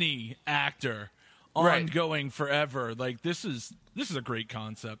any actor ongoing forever. Like, this is a great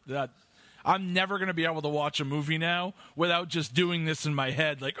concept. That I'm never going to be able to watch a movie now without just doing this in my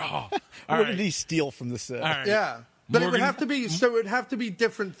head. Like, what did he steal from the set? Right. Yeah. But it would have to be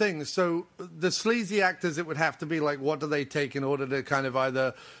different things. So the sleazy actors, it would have to be like, what do they take in order to kind of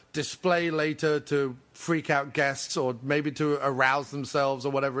either display later to freak out guests or maybe to arouse themselves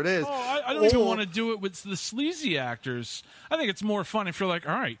or whatever it is. Oh, I don't even want to do it with the sleazy actors. I think it's more fun if you're like,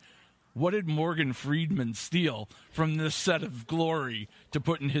 all right, what did Morgan Freeman steal from this set of Glory to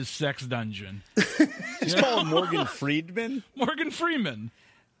put in his sex dungeon? Just call him Morgan Freeman? Morgan Freeman.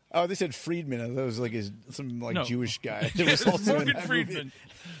 Oh, they said Friedman. I thought it was like some Jewish guy. It was also Morgan Freeman.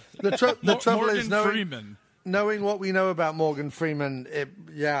 The trouble Morgan is knowing what we know about Morgan Freeman.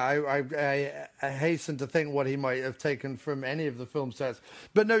 I hasten to think what he might have taken from any of the film sets.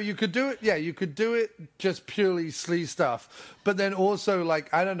 But no, you could do it. Yeah, you could do it just purely sleaze stuff. But then also,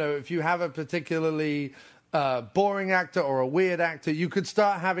 like, I don't know, if you have a particularly boring actor or a weird actor, you could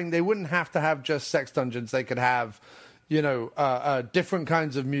start having. They wouldn't have to have just sex dungeons. They could have, different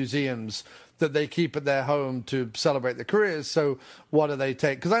kinds of museums that they keep at their home to celebrate their careers. So what do they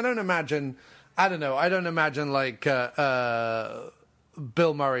take? Because I don't imagine like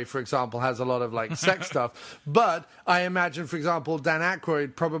Bill Murray, for example, has a lot of like sex stuff. But I imagine, for example, Dan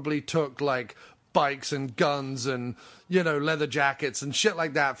Aykroyd probably took like bikes and guns and, leather jackets and shit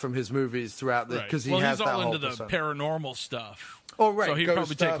like that from his movies througut the, because he has that whole he's all into the paranormal stuff. Oh, right. So he'd ghost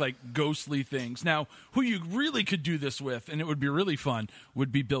probably stuff. take like ghostly things. Now, who you really could do this with, and it would be really fun,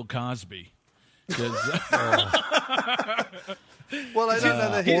 would be Bill Cosby. Well, I don't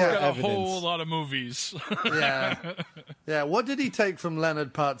know that He's got evidence. a whole lot of movies. Yeah. What did he take from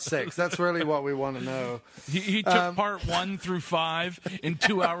Leonard Part 6? That's really what we want to know. He took part 1 through 5 in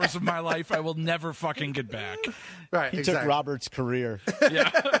 2 hours of my life I will never fucking get back. Right, He took Robert's career. Yeah.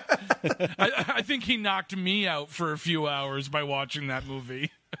 I think he knocked me out for a few hours by watching that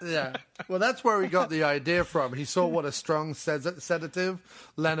movie. Yeah. Well, that's where he got the idea from. He saw what a strong sedative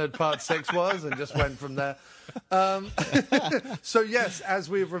Leonard Part 6 was and just went from there. So, yes, as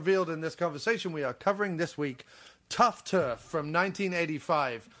we've revealed in this conversation, we are covering this week Tuff Turf from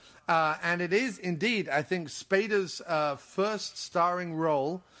 1985. And it is indeed, I think, Spader's first starring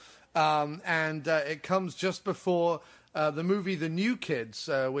role. And it comes just before the movie The New Kids,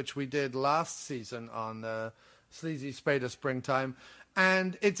 which we did last season on Sleazy Spader Springtime.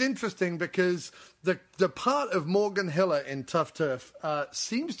 And it's interesting because the part of Morgan Hiller in Tuff Turf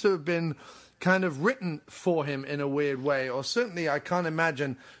seems to have been kind of written for him in a weird way, or certainly I can't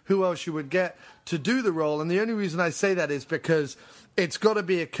imagine who else you would get to do the role. And the only reason I say that is because it's got to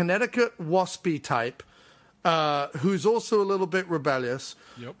be a Connecticut waspy type who's also a little bit rebellious,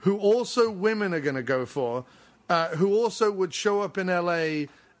 who also women are going to go for, who also would show up in L.A.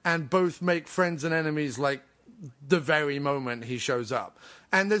 and both make friends and enemies like the very moment he shows up.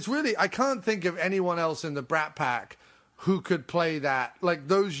 And there's really, I can't think of anyone else in the Brat Pack who could play that, like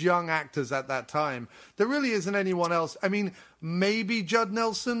those young actors at that time. There really isn't anyone else. I mean, maybe Judd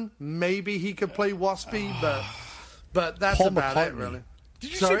Nelson, maybe he could play Waspy, but that's Paul about McCartney. it, really.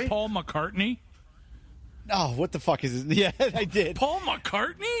 Did you Sorry? say Paul McCartney? Oh, what the fuck is this? Yeah, I did. Paul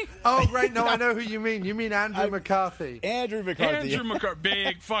McCartney? Oh, right, no, I know who you mean. You mean Andrew McCarthy. Andrew McCarthy. Andrew McCarthy.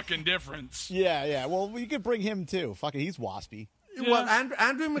 Big fucking difference. Yeah. Well, you could bring him too. Fucking, he's waspy. Well,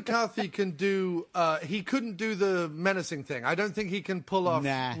 Andrew McCarthy can do. He couldn't do the menacing thing. I don't think he can pull off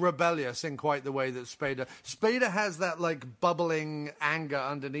rebellious in quite the way that Spader. Spader has that like bubbling anger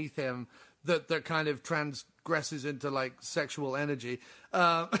underneath him that kind of transgresses into like sexual energy.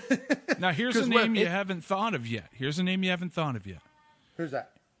 Now here's a name you haven't thought of yet. Who's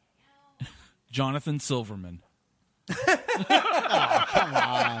that? Jonathan Silverman. Oh, come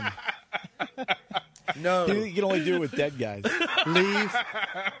on. No, You can only do it with dead guys.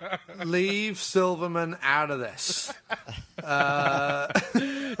 Leave Silverman out of this.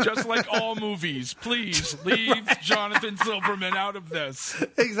 Just like all movies, please leave Jonathan Silverman out of this.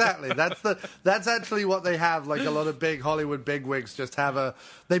 Exactly. That's actually what they have. Like a lot of big Hollywood bigwigs just have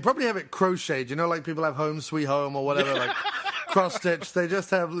they probably have it crocheted. You know, like people have Home Sweet Home or whatever, like cross stitch. They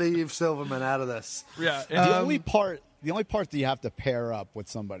just have leave Silverman out of this. Yeah. The only part that you have to pair up with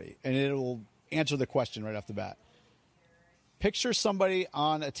somebody, and it'll answer the question right off the bat. Picture somebody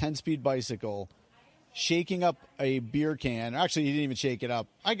on a 10-speed bicycle shaking up a beer can. Actually, he didn't even shake it up.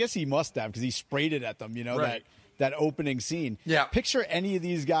 I guess he must have because he sprayed it at them, you know, right. that opening scene. Yeah. Picture any of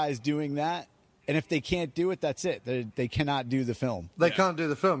these guys doing that, and if they can't do it, that's it. They cannot do the film. They can't do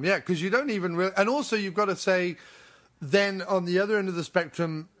the film, yeah, because you don't even really... And also, you've got to say, then on the other end of the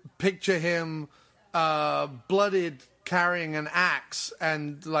spectrum, picture him blooded, carrying an axe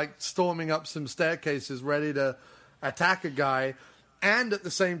and like storming up some staircases ready to attack a guy, and at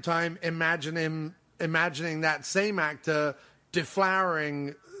the same time imagining that same actor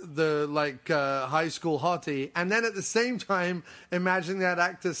deflowering the high school hottie, and then at the same time imagining that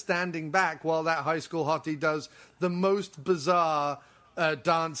actor standing back while that high school hottie does the most bizarre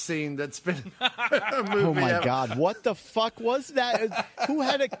dance scene that's been a movie Oh my ever. God, what the fuck was that? Who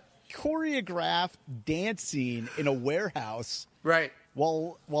had a choreographed dance scene in a warehouse? Right.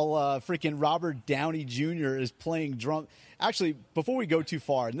 While freaking Robert Downey Jr. is playing drum. Actually, before we go too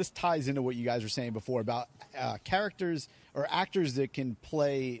far, and this ties into what you guys were saying before about characters or actors that can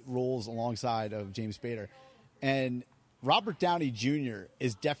play roles alongside of James Spader, and Robert Downey Jr.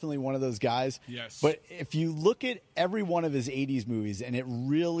 is definitely one of those guys. Yes. But if you look at every one of his 80s movies, and it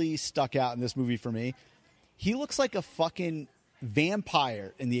really stuck out in this movie for me, he looks like a fucking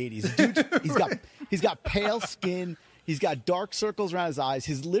vampire in the 80s. Dude, he's got pale skin. He's got dark circles around his eyes.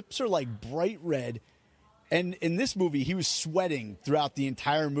 His lips are like bright red. And in this movie, he was sweating throughout the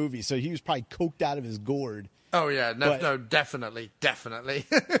entire movie. So he was probably coked out of his gourd. Oh, yeah. No, definitely.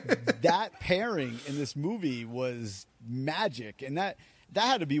 That pairing in this movie was magic. And that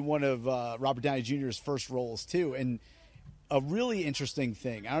had to be one of Robert Downey Jr.'s first roles, too. And a really interesting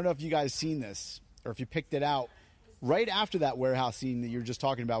thing, I don't know if you guys seen this or if you picked it out, right after that warehouse scene that you were just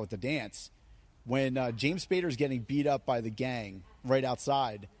talking about with the dance, when James Spader's getting beat up by the gang right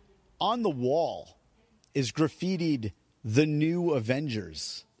outside, on the wall is graffitied the new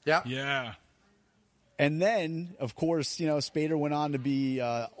Avengers. Yeah. Yeah. And then, of course, Spader went on to be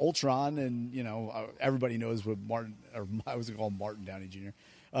Ultron, and everybody knows what Martin, or I was going to call him Martin Downey Jr.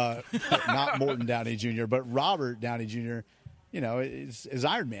 Not Morton Downey Jr., but Robert Downey Jr. Is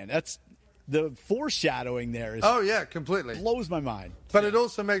Iron Man. That's the foreshadowing there. Completely blows my mind. But it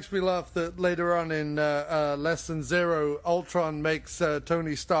also makes me laugh that later on in Less Than Zero, Ultron makes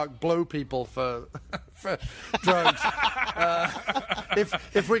Tony Stark blow people for for drugs.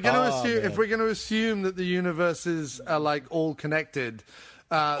 If we're going to assume that the universes are like all connected,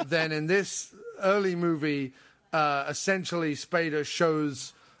 then in this early movie, essentially Spader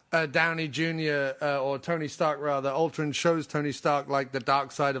shows Downey Jr. Or Tony Stark rather, Ultron shows Tony Stark like the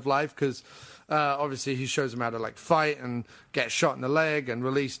dark side of life because obviously he shows him how to like fight and get shot in the leg and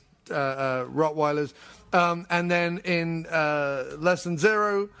release Rottweilers. And then in Less Than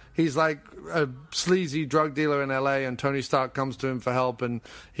Zero, he's like a sleazy drug dealer in LA, and Tony Stark comes to him for help, and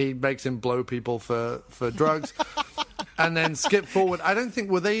he makes him blow people for drugs. And then skip forward. I don't think,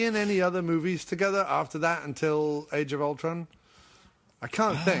 were they in any other movies together after that until Age of Ultron? I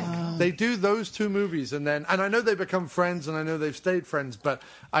can't think. They do those two movies, and I know they become friends, and I know they've stayed friends, but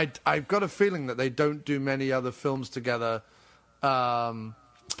I've got a feeling that they don't do many other films together.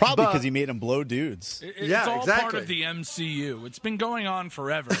 Probably because he made them blow dudes. It's all part of the MCU. It's been going on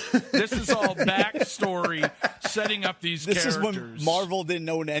forever. This is all backstory, setting up these characters. This is when Marvel didn't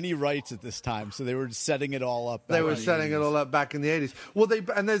own any rights at this time, so they were setting it all up. They were setting it all up back in the 80s. Well,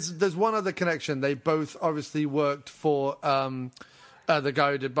 there's one other connection. They both obviously worked for the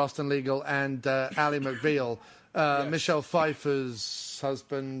guy who did Boston Legal and Ally McBeal. Yes. Michelle Pfeiffer's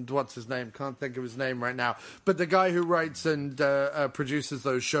husband, what's his name? Can't think of his name right now. But the guy who writes and produces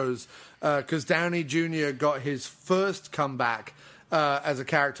those shows, because Downey Jr. got his first comeback as a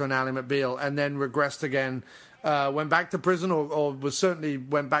character on Ally McBeal and then regressed again, went back to prison or was certainly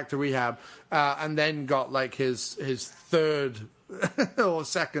went back to rehab, and then got like his third or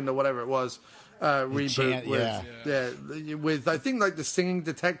second or whatever it was. Reboot with I think like The Singing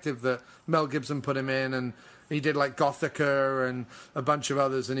Detective that Mel Gibson put him in, and he did like Gothica and a bunch of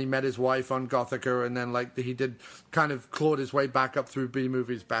others, and he met his wife on Gothica, and then like he did kind of clawed his way back up through B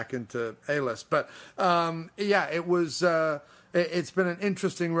movies back into A-list. But it was it's been an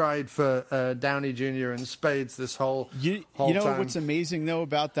interesting ride for Downey Jr. and Spades this whole time. What's amazing though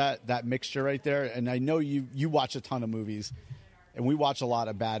about that mixture right there, and I know you watch a ton of movies. And we watch a lot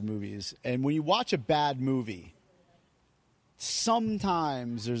of bad movies. And when you watch a bad movie,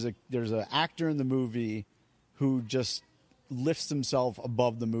 sometimes there's an actor in the movie who just lifts himself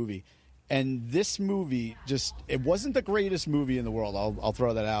above the movie. And this movie it wasn't the greatest movie in the world. I'll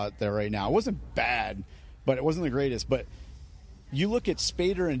throw that out there right now. It wasn't bad, but it wasn't the greatest. But you look at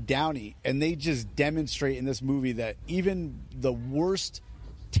Spader and Downey, and they just demonstrate in this movie that even the worst,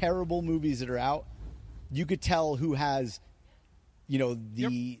 terrible movies that are out, you could tell who has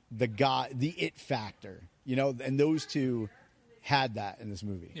the it factor, and those two had that in this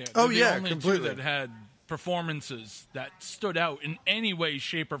movie. Yeah, only completely. Two that had performances that stood out in any way,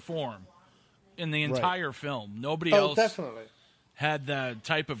 shape, or form in the entire film. Nobody else definitely had that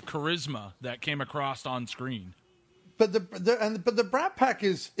type of charisma that came across on screen. But the Brat Pack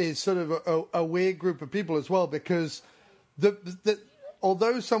is sort of a weird group of people as well, because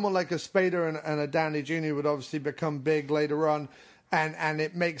although someone like a Spader and a Downey Jr. would obviously become big later on. And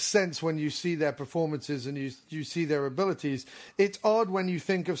it makes sense when you see their performances and you see their abilities. It's odd when you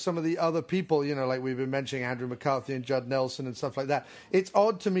think of some of the other people, like we've been mentioning Andrew McCarthy and Judd Nelson and stuff like that. It's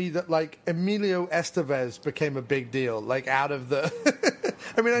odd to me that like Emilio Estevez became a big deal, like out of the...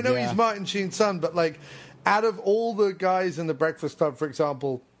 I mean, I know he's Martin Sheen's son, but like out of all the guys in the Breakfast Club, for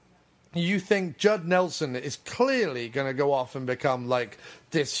example... You think Judd Nelson is clearly going to go off and become like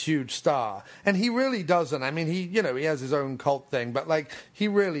this huge star, and he really doesn't. I mean, he has his own cult thing, but like he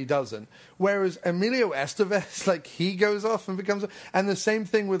really doesn't. Whereas Emilio Estevez, like he goes off and becomes, and the same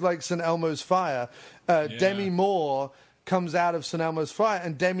thing with like St. Elmo's Fire. Demi Moore comes out of St. Elmo's Fire,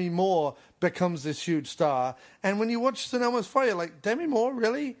 and Demi Moore becomes this huge star. And when you watch St. Elmo's Fire, like Demi Moore,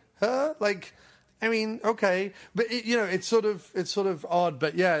 really, her, like. I mean, okay, but it's sort of odd,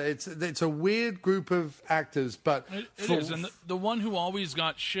 but yeah, it's a weird group of actors, but it is. And the one who always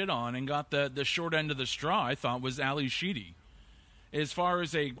got shit on and got the short end of the straw, I thought, was Ali Sheedy. As far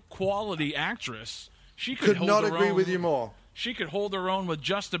as a quality actress, she could not agree with you more. She could hold her own with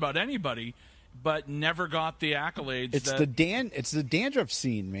just about anybody, but never got the accolades. It's the dandruff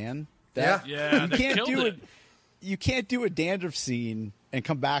scene, man. Yeah, you can't do it. You can't do a dandruff scene and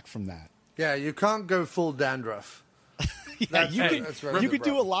come back from that. Yeah, you can't go full dandruff. You could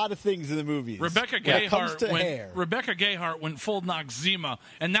do a lot of things in the movies. Rebecca Gayheart went full Noxzema,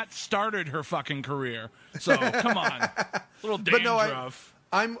 and that started her fucking career. So come on, little dandruff.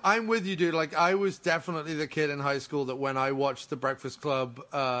 I'm with you, dude. Like, I was definitely the kid in high school that when I watched The Breakfast Club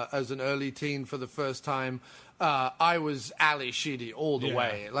as an early teen for the first time, I was Ali Sheedy all the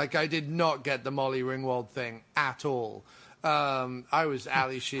way. Like, I did not get the Molly Ringwald thing at all. I was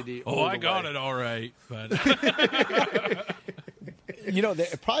Ali Sheedy all the way. I got it all right, but...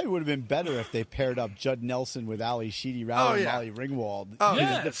 It probably would have been better if they paired up Judd Nelson with Ali Sheedy rather than Molly Ringwald. Oh,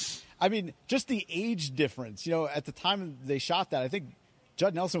 yes. I mean, just the age difference. At the time they shot that, I think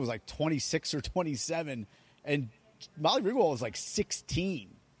Judd Nelson was like 26 or 27, and Molly Ringwald was like 16.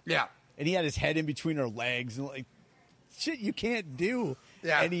 Yeah. And he had his head in between her legs, and like, shit you can't do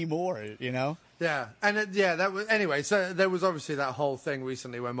anymore, Yeah, and that was anyway. So there was obviously that whole thing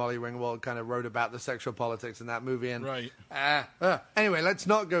recently where Molly Ringwald kind of wrote about the sexual politics in that movie, and anyway, let's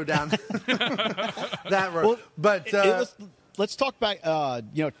not go down that road. Well, but let's talk back.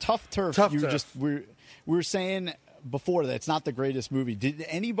 Tuff Turf. We were saying before that it's not the greatest movie. Did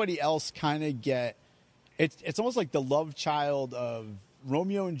anybody else kind of get? It's almost like the love child of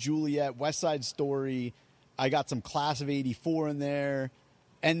Romeo and Juliet, West Side Story. I got some Class of '84 in there.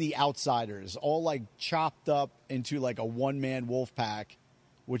 And The Outsiders, all like chopped up into like a one-man wolf pack,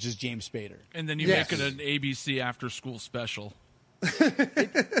 which is James Spader. And then you make it an ABC after-school special.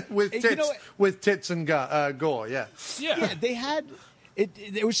 with tits and gore, yeah. They had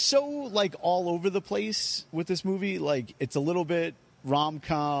it was so like all over the place with this movie. Like, it's a little bit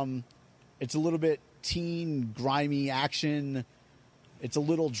rom-com, it's a little bit teen grimy action, it's a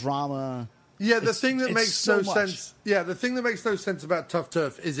little drama. Yeah, the thing that makes no sense. Yeah, the thing that makes no sense about Tuff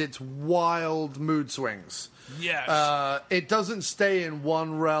Turf is its wild mood swings. Yes. It doesn't stay in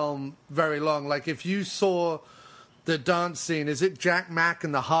one realm very long. Like, if you saw the dance scene, is it Jack Mack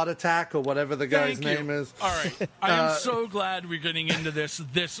and the Heart Attack or whatever the guy's name is? All right. I am so glad we're getting into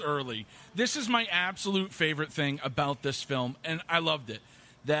this early. This is my absolute favorite thing about this film, and I loved it,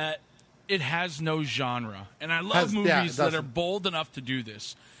 that it has no genre. And I love movies that are bold enough to do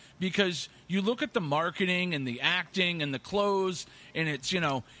this. Because you look at the marketing and the acting and the clothes, and it's,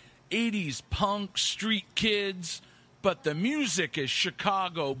 80s punk, street kids, but the music is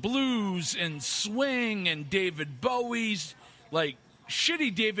Chicago blues and swing and David Bowie's, like,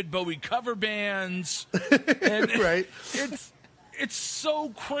 shitty David Bowie cover bands. And right. It's so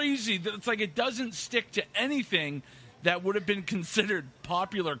crazy that it's like it doesn't stick to anything that would have been considered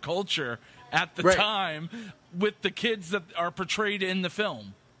popular culture at the time with the kids that are portrayed in the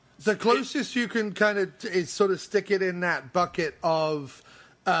film. The closest you can kind of is sort of stick it in that bucket of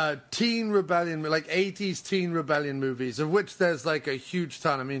teen rebellion, like 80s teen rebellion movies, of which there's like a huge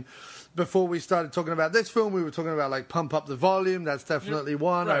ton. I mean, before we started talking about this film, we were talking about like Pump Up the Volume. That's definitely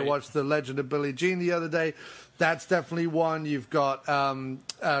one. Right. I watched The Legend of Billie Jean the other day. That's definitely one. You've got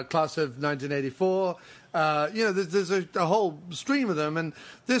Class of 1984. There's a whole stream of them, and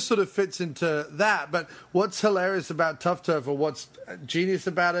this sort of fits into that. But what's hilarious about Tuff Turf, or what's genius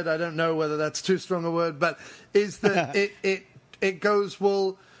about it, I don't know whether that's too strong a word, but is that it goes,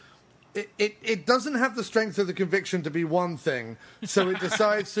 well, it doesn't have the strength of the conviction to be one thing, so it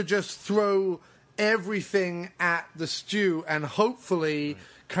decides to just throw everything at the stew and hopefully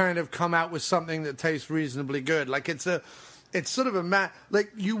kind of come out with something that tastes reasonably good. Like, it's sort of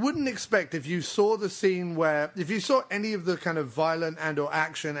like, you wouldn't expect, if you saw the scene if you saw any of the kind of violent and or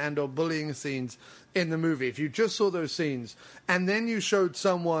action and or bullying scenes in the movie, if you just saw those scenes and then you showed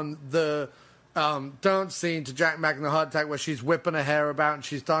someone the dance scene to Jack Mack and the Heart Attack where she's whipping her hair about and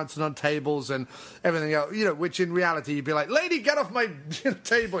she's dancing on tables and everything else, which in reality you'd be like, lady, get off my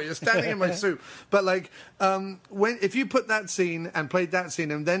table, you're standing in my soup. But like, if you put that scene and played that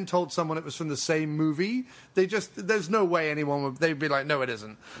scene and then told someone it was from the same movie, there's no way they'd be like, no, it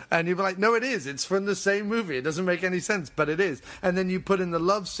isn't. And you'd be like, no, it is. It's from the same movie. It doesn't make any sense, but it is. And then you put in the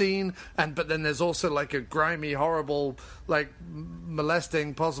love scene, but then there's also like a grimy, horrible, like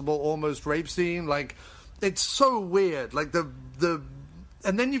molesting, possible almost rape scene. Like, it's so weird. Like and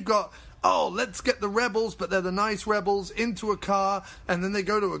then you've got, let's get the rebels, but they're the nice rebels, into a car, and then they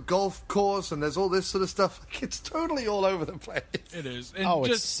go to a golf course, and there's all this sort of stuff. Like, it's totally all over the place. It is. And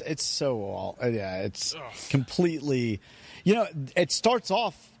it's so it's completely, it starts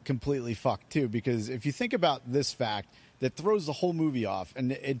off completely fucked too, because if you think about this fact that throws the whole movie off,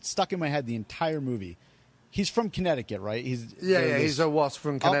 and it stuck in my head the entire movie. He's from Connecticut, right? He's a wasp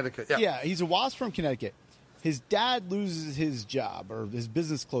from Connecticut. He's a wasp from Connecticut. His dad loses his job, or his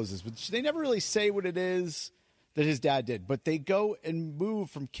business closes, but they never really say what it is that his dad did. But they go and move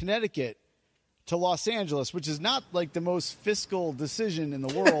from Connecticut to Los Angeles, which is not like the most fiscal decision in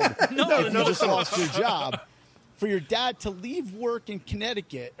the world. If you just lost your job. For your dad to leave work in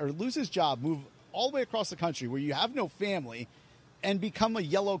Connecticut or lose his job, move all the way across the country where you have no family, and become a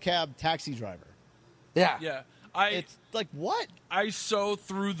yellow cab taxi driver. Yeah. Yeah. It's like, what? I sow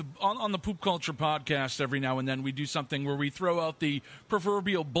through on the Poop Culture podcast every now and then we do something where we throw out the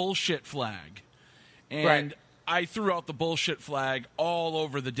proverbial bullshit flag. And Right. I threw out the bullshit flag all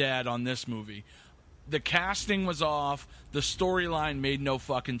over the dad on this movie. The casting was off. The storyline made no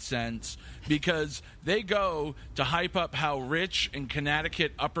fucking sense because they go to hype up how rich and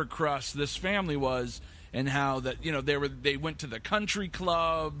Connecticut upper crust this family was, and how that they went to the country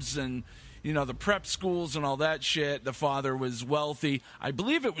clubs and the prep schools and all that shit. The father was wealthy. I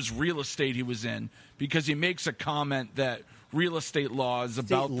believe it was real estate he was in because he makes a comment that real estate law is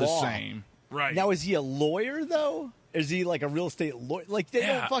about the same. Right. Now, is he a lawyer, though? Is he like a real estate lawyer? Like, they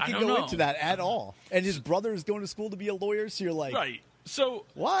don't fucking go into that at all. And his brother is going to school to be a lawyer, so you're like... Right. So...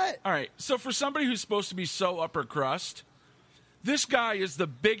 What? All right. So for somebody who's supposed to be so upper crust, this guy is the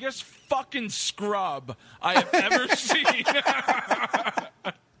biggest fucking scrub I have ever seen.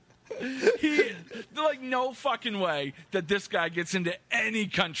 Like, no fucking way that this guy gets into any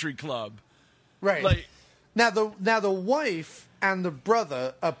country club. Right. Like, now the wife and the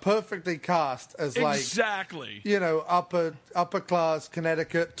brother are perfectly cast as exactly. upper class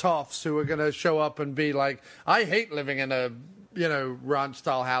Connecticut toffs who are going to show up and be like, I hate living in a ranch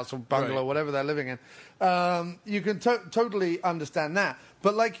style house or bungalow, whatever they're living in. You can totally understand that.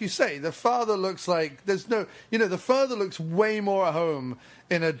 But like you say, the father looks like the father looks way more at home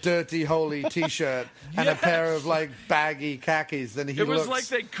in a dirty, holey T-shirt and a pair of like baggy khakis than he looks. It was like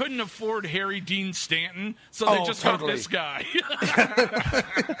they couldn't afford Harry Dean Stanton, so they just got this guy.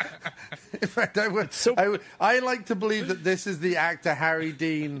 In fact, I like to believe that this is the actor Harry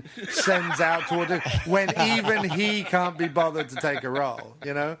Dean sends out to audition when even he can't be bothered to take a role.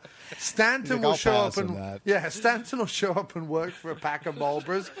 Stanton will show up Stanton will show up and work for a pack of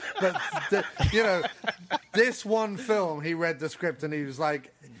Marlboros. But this one film, he read the script and he was like,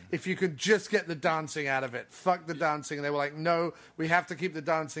 if you could just get the dancing out of it, fuck the dancing. And they were like, no, we have to keep the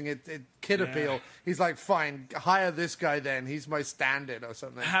dancing. It kid appeal. He's like, fine, hire this guy then. He's my stand-in or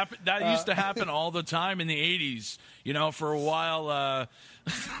something. That used to happen all the time in the 80s. For a while.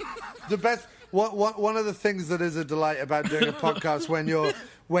 The best. One of the things that is a delight about doing a podcast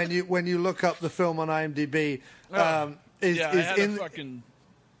when you look up the film on IMDb is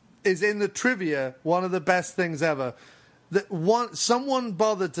in the trivia. One of the best things ever. Someone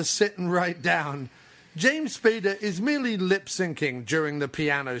bothered to sit and write down, James Spader is merely lip syncing during the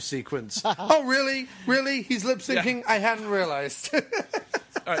piano sequence. Oh, really? Really? He's lip syncing? Yeah. I hadn't realized. All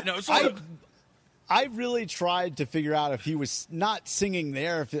right, no, I really tried to figure out if he was not singing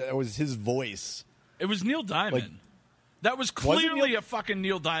there, if it was his voice. It was Neil Diamond. That was clearly a fucking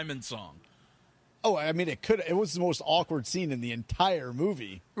Neil Diamond song. Oh, I mean, it was the most awkward scene in the entire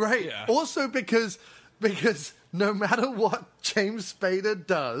movie. Right. Yeah. Also because no matter what James Spader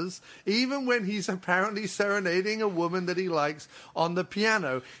does, even when he's apparently serenading a woman that he likes on the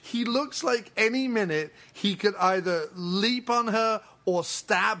piano, he looks like any minute he could either leap on her or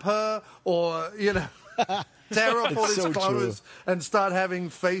stab her or, tear off all his clothes and start having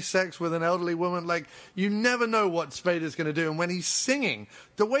face sex with an elderly woman. Like, you never know what Spader's going to do. And when he's singing,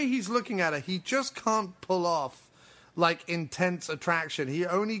 the way he's looking at her, he just can't pull off, like, intense attraction. He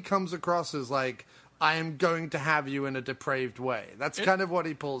only comes across as, like, I am going to have you in a depraved way. That's kind of what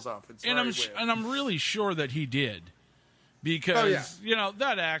he pulls off. It's very weird. And I'm really sure that he did. Because,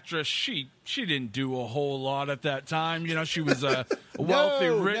 that actress, she didn't do a whole lot at that time. She was a wealthy,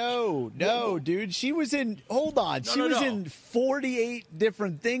 rich... No, dude. She was in... Hold on. She was in 48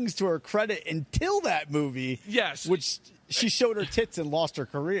 different things to her credit until that movie. Yes. Which she showed her tits and lost her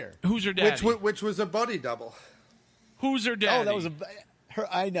career. Who's her daddy? Which was a body double. Who's her daddy? Oh, that was her.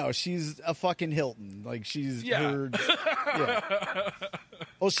 I know. She's a fucking Hilton. Like, she's her... Yeah.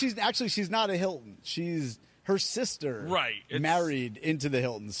 Well, she's not a Hilton. She's... Her sister married into the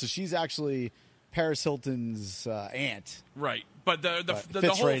Hiltons, so she's actually Paris Hilton's aunt. Right, but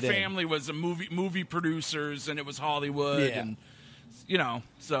the whole family was a movie producers, and it was Hollywood, and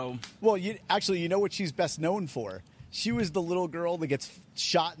so. Well, you know what she's best known for? She was the little girl that gets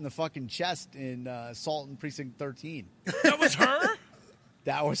shot in the fucking chest in Assault on Precinct 13. That was her.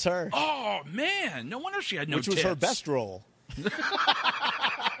 That was her. Oh man, no wonder she had no. Which was her best role.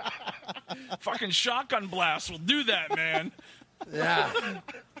 Fucking shotgun blast will do that, man. Yeah.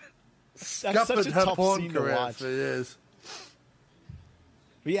 That's such a her tough porn scene career to watch. for years.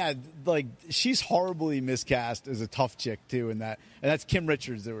 But yeah, like she's horribly miscast as a tough chick too, and that's Kim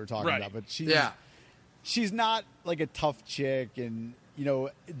Richards that we're talking about. But she's not like a tough chick, and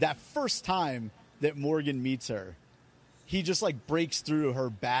that first time that Morgan meets her, he just like breaks through her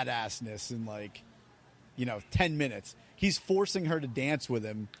badassness in 10 minutes. He's forcing her to dance with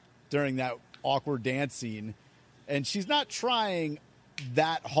him during that awkward dance scene, and she's not trying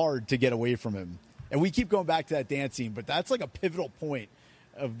that hard to get away from him. And we keep going back to that dance scene, but that's like a pivotal point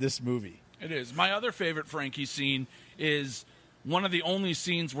of this movie. It is. My other favorite Frankie scene is one of the only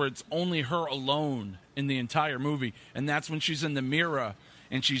scenes where it's only her alone in the entire movie, and that's when she's in the mirror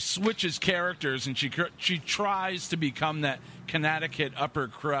and she switches characters and she tries to become that Connecticut upper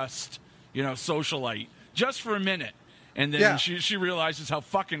crust, socialite just for a minute, and then she realizes how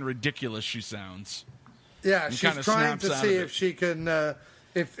fucking ridiculous she sounds. Yeah, she's trying to see if she can.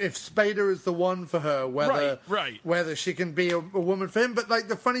 If Spader is the one for her, whether she can be a woman for him. But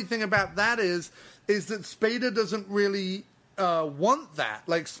the funny thing about that is that Spader doesn't really want that.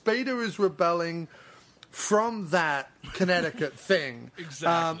 Spader is rebelling from that Connecticut thing.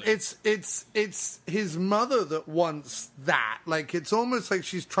 Exactly. It's his mother that wants that. It's almost like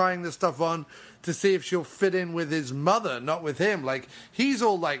she's trying this stuff on to see if she'll fit in with his mother, not with him. He's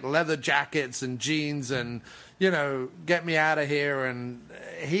all leather jackets and jeans and get me out of here, and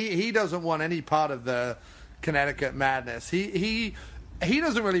he doesn't want any part of the Connecticut madness. He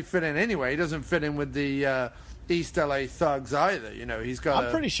doesn't really fit in anyway. He doesn't fit in with the East LA thugs either.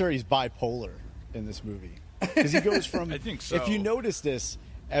 I'm pretty sure he's bipolar in this movie, because he goes from. I think so. If you notice this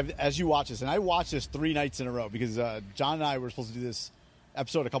as you watch this, and I watched this 3 nights in a row because John and I were supposed to do this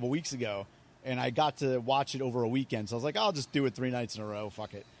episode a couple weeks ago, and I got to watch it over a weekend. So I was like, I'll just do it 3 nights in a row.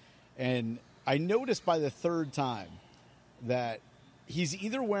 Fuck it. And I noticed by the third time that he's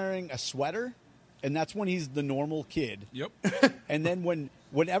either wearing a sweater, and that's when he's the normal kid. Yep. And then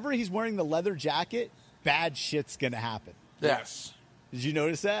whenever he's wearing the leather jacket, bad shit's going to happen. Yes. Did you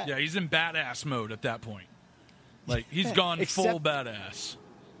notice that? Yeah, he's in badass mode at that point. He's gone full badass.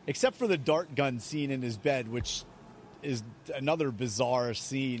 Except for the dart gun scene in his bed, which is another bizarre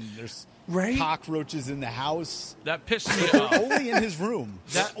scene. There's cockroaches in the house. That pissed me off. Only in his room.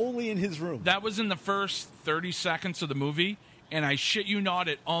 Only in his room. That was in the first 30 seconds of the movie, and I shit you not,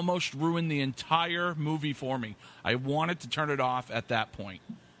 it almost ruined the entire movie for me. I wanted to turn it off at that point.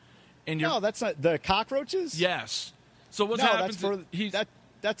 And no, that's not the cockroaches? Yes. So what happens?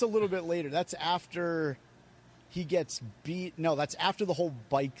 That's a little bit later. That's after he gets beat. No, that's after the whole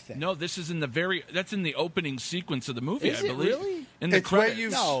bike thing. No, this is that's in the opening sequence of the movie, I believe. Really? In the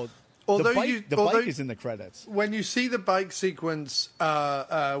credits. The bike is in the credits. When you see the bike sequence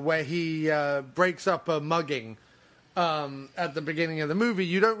where he breaks up a mugging at the beginning of the movie,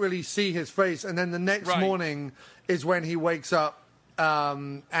 you don't really see his face. And then the next morning is when he wakes up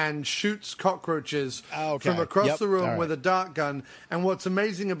and shoots cockroaches from across the room with a dart gun. And what's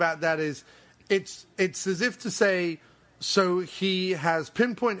amazing about that is it's as if to say, so he has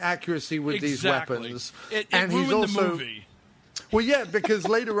pinpoint accuracy with these weapons. It and ruined he's also, the movie. Well, yeah, because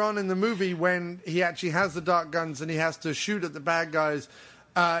later on in the movie, when he actually has the dart guns and he has to shoot at the bad guys,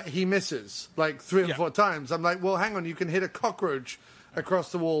 he misses 3 or 4 times. I'm like, well, hang on, you can hit a cockroach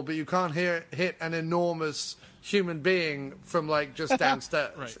across the wall, but you can't hit an enormous human being from just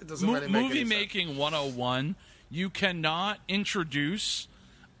downstairs. Right. It doesn't really make movie any making sense. 101. You cannot introduce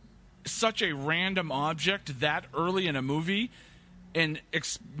such a random object that early in a movie and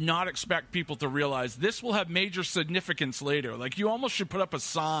not expect people to realize this will have major significance later. You almost should put up a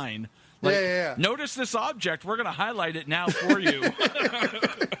sign. Notice this object. We're going to highlight it now for you.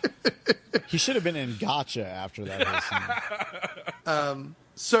 He should have been in Gotcha after that whole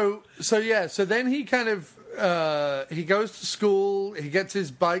scene. So then he kind of he goes to school. He gets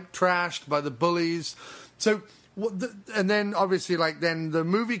his bike trashed by the bullies. So. And then, obviously, then the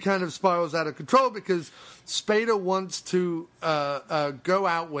movie kind of spirals out of control because Spader wants to go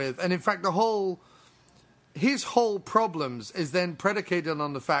out with, and in fact, his whole problems is then predicated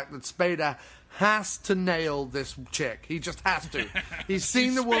on the fact that Spader has to nail this chick. He just has to. He's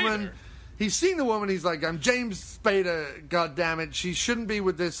seen the woman. He's seen the woman. He's like, I'm James Spader. God damn it! She shouldn't be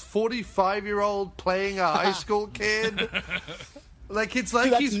with this 45-year-old playing a high school kid. It's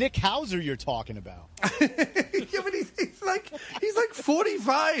like Dude, that's Nick Hauser you're talking about. Yeah, but he's like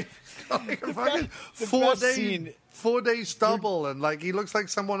 45. A fucking 4-day stubble, and he looks like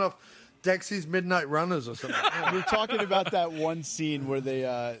someone off Dexy's Midnight Runners or something. We're talking about that one scene where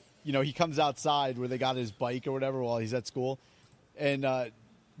they, he comes outside where they got his bike or whatever while he's at school, and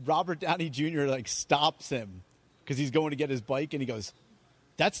Robert Downey Jr. stops him because he's going to get his bike, and he goes,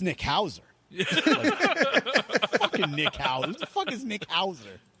 "That's Nick Hauser." fucking Nick Hauser. Who the fuck is Nick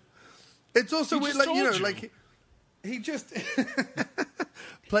Hauser? It's also He weird, just like, you know, told you. like he just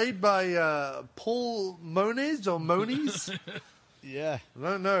played by Paul Moniz or Moniz. Yeah.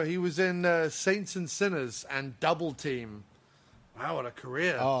 No, he was in Saints and Sinners and Double Team. Wow, what a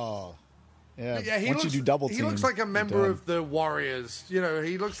career! Oh. Yeah. He Once looks, you do Double Team, he looks like a you're member done. of the Warriors. You know,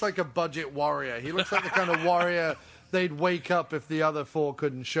 he looks like a budget warrior. He looks like the kind of warrior they'd wake up if the other four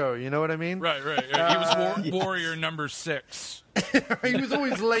couldn't show. You know what I mean? Right. He was warrior number 6. He was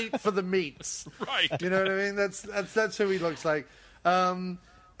always late for the meets. Right. You know what I mean? That's who he looks like. There's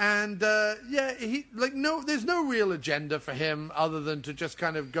no real agenda for him other than to just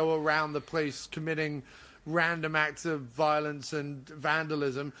kind of go around the place committing random acts of violence and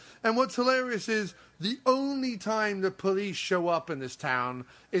vandalism. And what's hilarious is the only time the police show up in this town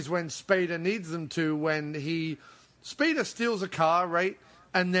is when Spader needs them to, when Spader steals a car, right?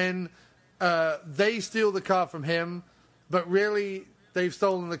 And then they steal the car from him, but really they've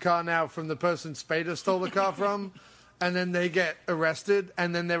stolen the car now from the person Spader stole the car from. And then they get arrested,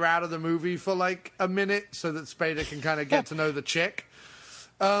 and then they're out of the movie for like a minute so that Spader can kind of get to know the chick.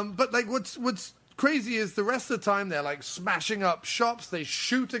 But like, what's crazy is the rest of the time they're like smashing up shops. They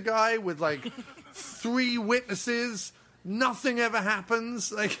shoot a guy with like 3 witnesses. Nothing ever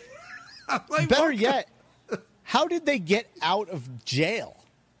happens. Like Better yet, how did they get out of jail?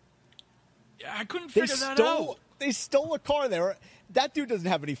 Yeah, I couldn't figure that out. They stole a car there. That dude doesn't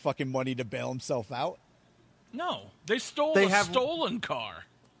have any fucking money to bail himself out. No, they stole a stolen car.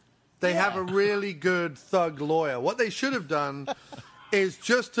 They have a really good thug lawyer. What they should have done is,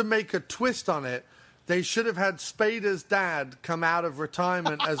 just to make a twist on it, they should have had Spader's dad come out of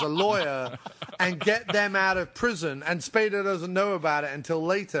retirement as a lawyer and get them out of prison, and Spader doesn't know about it until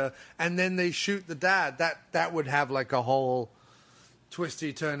later, and then they shoot the dad. That would have like a whole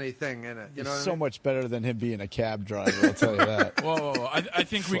twisty-turny thing in it. You know what I So mean? much better than him being a cab driver, I'll tell you that. Whoa. I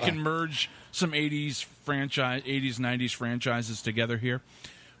think we can merge some 80s, 90s franchises together here.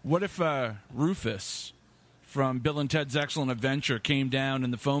 What if Rufus from Bill and Ted's Excellent Adventure came down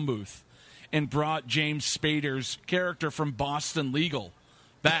in the phone booth and brought James Spader's character from Boston Legal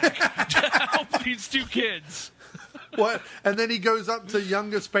back to help these 2 kids? What? And then he goes up to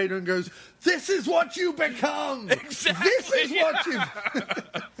younger Spader and goes, "This is what you become. Exactly. This is what you."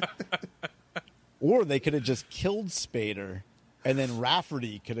 Or they could have just killed Spader, and then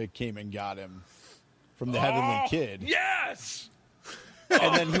Rafferty could have came and got him from the Heavenly Kid. Yes.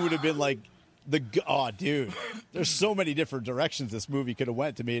 And then he would have been like dude. There's so many different directions this movie could have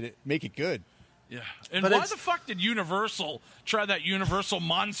went to make it good. Yeah. And But why it's- the fuck did Universal try that Universal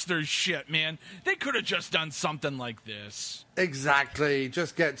Monsters shit, man? They could have just done something like this. Exactly.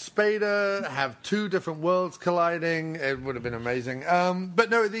 Just get Spader, have 2 different worlds colliding. It would have been amazing. But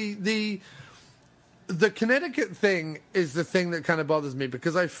no, the Connecticut thing is the thing that kind of bothers me,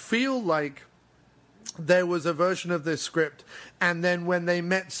 because I feel like there was a version of this script, and then when they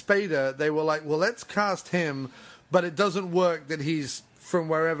met Spader, they were like, well, let's cast him, but it doesn't work that he's from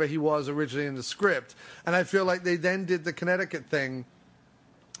wherever he was originally in the script. And I feel like they then did the Connecticut thing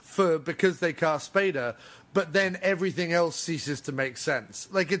because they cast Spader, but then everything else ceases to make sense.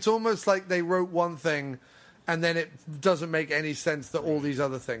 Like, it's almost like they wrote one thing and then it doesn't make any sense that all these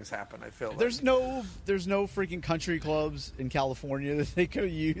other things happen, I feel like. There's no freaking country clubs in California that they could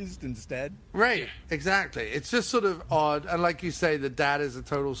have used instead. Right, exactly. It's just sort of odd. And like you say, the dad is a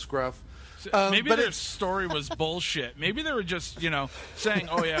total scruff. Maybe but their story was bullshit. Maybe they were just, saying,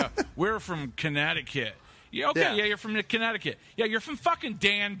 oh, yeah, we're from Connecticut. Yeah, okay, yeah, you're from Connecticut. Yeah, you're from fucking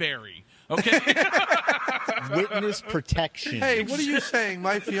Danbury. Okay? Witness protection. Hey, what are you saying?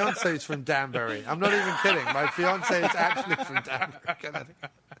 My fiance's from Danbury. I'm not even kidding. My fiance is actually from Danbury,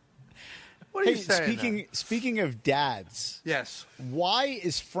 Connecticut. What are you saying? Speaking of dads, yes. Why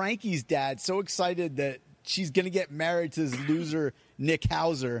is Frankie's dad so excited that she's going to get married to this loser Nick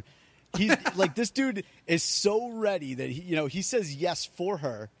Hauser? He's like, this dude is so ready that he says yes for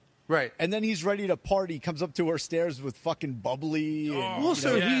her. Right. And then he's ready to party, comes up to her stairs with fucking bubbly. And,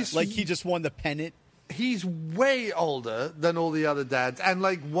 Also, yes. like he just won the pennant. He's way older than all the other dads. And,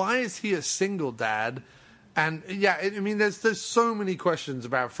 like, why is he a single dad? And, yeah, I mean, there's so many questions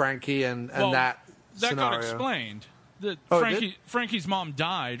about Frankie and that scenario. Got explained. That did? Frankie's mom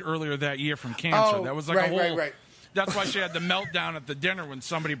died earlier that year from cancer. Oh, That was like right, a whole... right. That's why she had the meltdown at the dinner when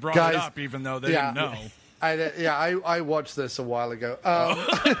somebody brought Guys, it up, even though they didn't know. I watched this a while ago.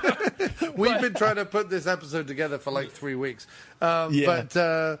 We've been trying to put this episode together for like 3 weeks. But,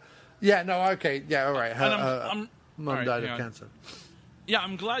 okay. Yeah, all right. Her mom died of cancer. Yeah,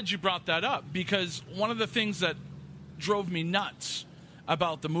 I'm glad you brought that up, because one of the things that drove me nuts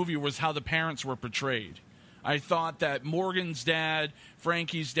about the movie was how the parents were portrayed. I thought that Morgan's dad,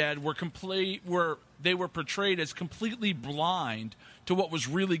 Frankie's dad, were portrayed as completely blind to what was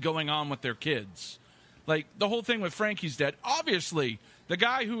really going on with their kids. Like, the whole thing with Frankie's dad, obviously, the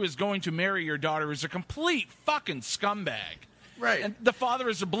guy who is going to marry your daughter is a complete fucking scumbag. Right. And the father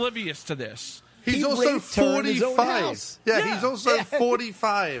is oblivious to this. He's also 45. Yeah, he's also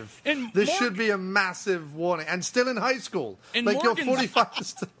 45. This should be a massive warning. And still in high school. And like, you're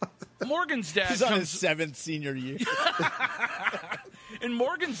 45. Morgan's dad He's on his 7th senior year. And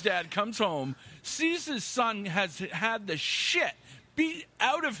Morgan's dad comes home, sees his son has had the shit beat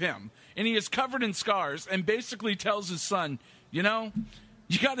out of him, and he is covered in scars, and basically tells his son, you know,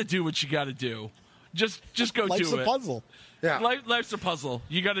 you got to do what you got to do. Just go do it. Life's a puzzle. Yeah. Life's a puzzle.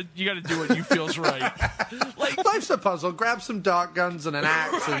 You gotta do what you feel's right. Like, life's a puzzle. Grab some dart guns and an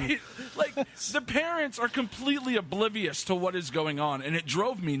axe. Right? Like, the parents are completely oblivious to what is going on, and it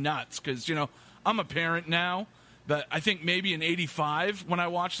drove me nuts because, you know, I'm a parent now, but I think maybe in '85 when I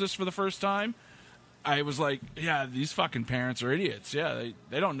watched this for the first time, I was like, yeah, these fucking parents are idiots. Yeah,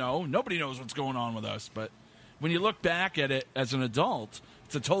 they don't know. Nobody knows what's going on with us. But when you look back at it as an adult,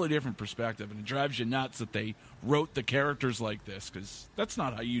 it's a totally different perspective, and it drives you nuts that they wrote the characters like this, because that's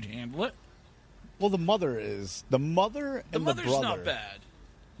not how you'd handle it. Well, the mother is. The mother and the brother. The mother's not bad.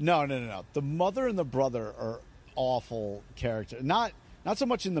 No. The mother and the brother are awful characters. Not so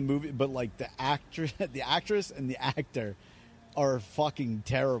much in the movie, but like the actress and the actor are fucking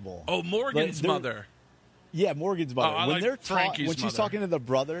terrible. Oh, Morgan's mother. Yeah, Morgan's mother. Oh, when like Frankie's when she's mother. talking to the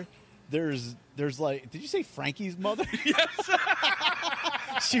brother, there's like, did you say Frankie's mother? Yes.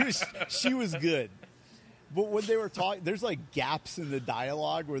 she was good. But when they were talking, there's like gaps in the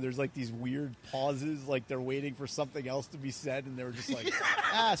dialogue where there's like these weird pauses, like they're waiting for something else to be said, and they were just like,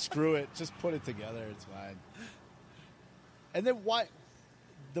 screw it, just put it together, it's fine. And then why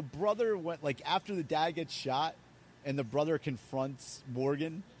the brother went, like, after the dad gets shot and the brother confronts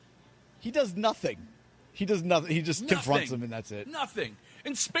Morgan, he does nothing. He just confronts him, and that's it. Nothing.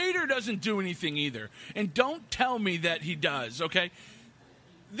 And Spader doesn't do anything either. And don't tell me that he does, okay?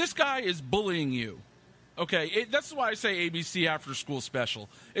 This guy is bullying you. Okay, that's why I say ABC After School Special.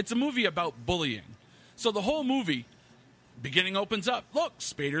 It's a movie about bullying. So the whole movie, beginning opens up. Look,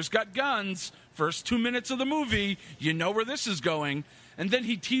 Spader's got guns. First 2 minutes of the movie, you know where this is going. And then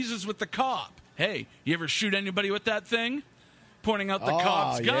he teases with the cop. Hey, you ever shoot anybody with that thing? Pointing out the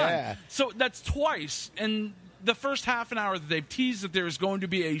cop's gun. Yeah. So that's twice. And the first half an hour, they've teased that there is going to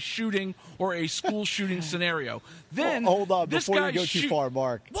be a shooting or a school shooting scenario. Then hold on, before you go too far,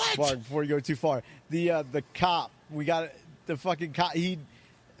 Mark. What? Mark, before you go too far, the cop, we got the fucking cop.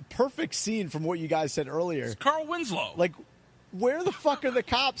 Perfect scene from what you guys said earlier. It's Carl Winslow. Like, where the fuck are the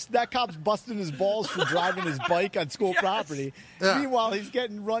cops? That cop's busting his balls for driving his bike on school property. Yeah. Meanwhile, he's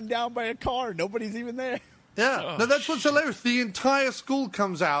getting run down by a car. Nobody's even there. Yeah, no, that's what's hilarious. The entire school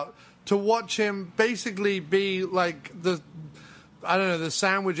comes out to watch him basically be like the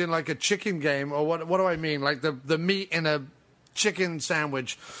sandwich in like a chicken game, or what do I mean? Like the meat in a chicken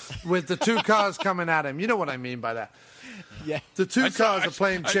sandwich with the two cars coming at him. You know what I mean by that. Yeah. The two cars are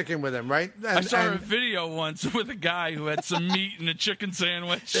playing chicken with him, right? I saw a video once with a guy who had some meat in a chicken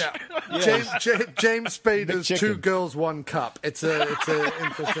sandwich. Yeah. James Spader's Two Girls, One Cup. It's a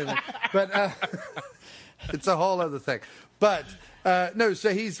interesting thing. But it's a whole other thing. But no,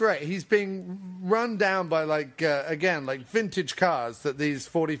 so he's right. He's being run down by like vintage cars that these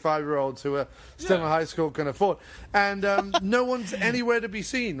 45-year-olds who are still in high school can afford, and no one's anywhere to be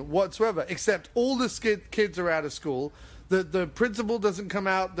seen whatsoever, except all the kids are out of school. The principal doesn't come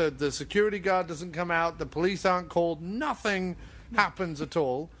out. The security guard doesn't come out. The police aren't called. Nothing happens at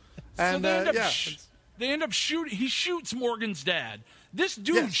all. And so they end up shooting. He shoots Morgan's dad. This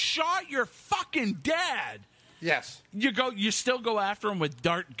dude shot your fucking dad. Yes. You still go after him with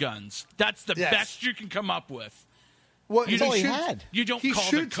dart guns. That's the best you can come up with. Well, that's all he had. You don't. He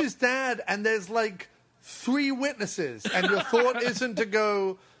shoots his dad, and there's like 3 witnesses, and your thought isn't to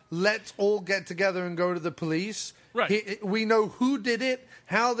go, let's all get together and go to the police. Right. We know who did it,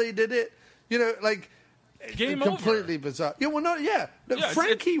 how they did it. You know, like Game completely over. Bizarre. Yeah, well, not yeah.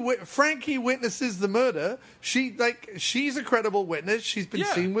 Frankie witnesses the murder. She's a credible witness. She's been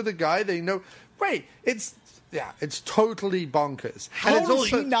seen with a guy. They know. Right. It's totally bonkers. How is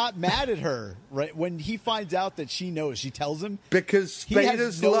he not mad at her? Right when he finds out that she knows, she tells him because Spader's he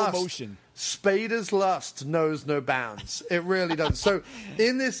has no lust. emotion. Spader's lust knows no bounds. It really does. So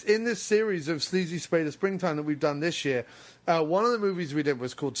in this series of Sleazy Spader Springtime that we've done this year, one of the movies we did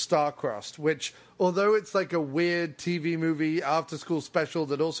was called Star-Crossed, which, although it's like a weird TV movie after-school special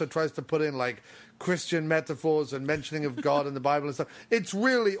that also tries to put in like Christian metaphors and mentioning of God in the Bible and stuff, it's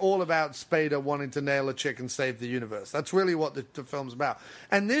really all about Spader wanting to nail a chick and save the universe. That's really what the film's about.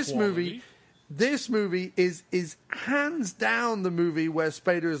 And this movie is hands down the movie where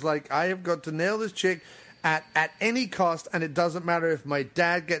Spader is like, I have got to nail this chick at any cost, and it doesn't matter if my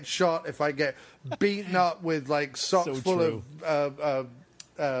dad gets shot, if I get beaten up with like socks full of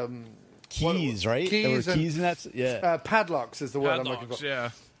keys, right? Keys, there were keys in that. Yeah, padlocks is the word I'm looking for.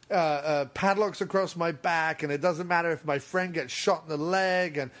 Yeah. Padlocks across my back, and it doesn't matter if my friend gets shot in the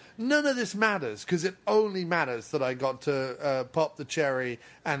leg, and none of this matters because it only matters that I got to pop the cherry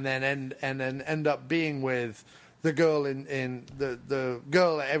and then end up being with the girl in the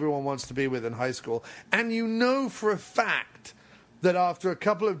girl that everyone wants to be with in high school. And you know for a fact that after a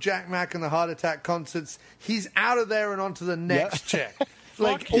couple of Jack Mack and the Heart Attack concerts, he's out of there and onto the next chick.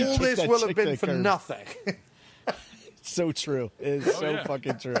 Like all this will have been for nothing. So true. It's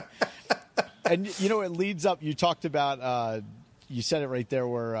fucking true. And, you know, it leads up. You talked about, you said it right there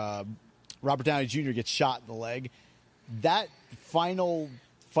where Robert Downey Jr. gets shot in the leg. That final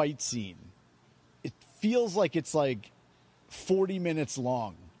fight scene, it feels like it's like 40 minutes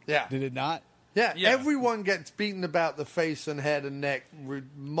long. Yeah. Did it not? Yeah. Everyone gets beaten about the face and head and neck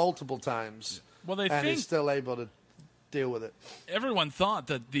multiple times. Well, and is still able to deal with it. Everyone thought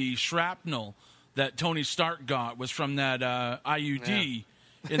that the shrapnel that Tony Stark got was from that IUD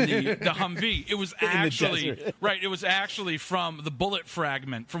in the Humvee. It was actually right. It was actually from the bullet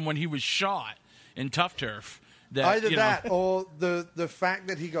fragment from when he was shot in Tuff Turf. Either that or the fact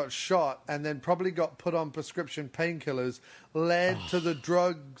that he got shot and then probably got put on prescription painkillers led to the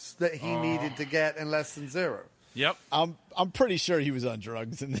drugs that he needed to get in less than zero. Yep. I'm pretty sure he was on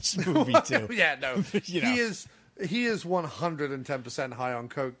drugs in this movie too. Yeah, no. He is 110% high on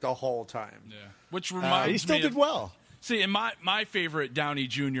coke the whole time. Yeah. Which reminds me he still did well. See, in my favorite Downey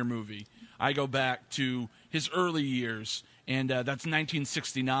Jr. movie, I go back to his early years, and that's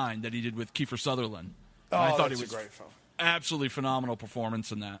 1969 that he did with Kiefer Sutherland. I thought it was a great film. Absolutely phenomenal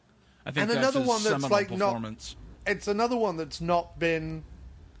performance in that. I think that's his seminal performance. It's another one that's not been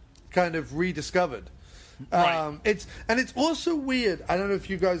kind of rediscovered. Right. It's also weird. I don't know if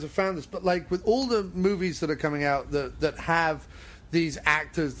you guys have found this, but like with all the movies that are coming out that have these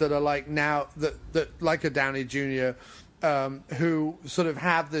actors that are like now that like a Downey Jr. Who sort of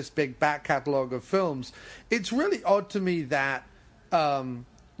have this big back catalogue of films, it's really odd to me that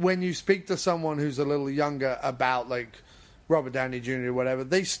when you speak to someone who's a little younger about like Robert Downey Jr. or whatever,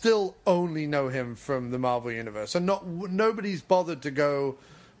 they still only know him from the Marvel Universe, and nobody's bothered to go,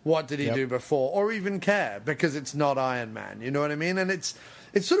 what did he do before, or even care, because it's not Iron Man. You know what I mean? And it's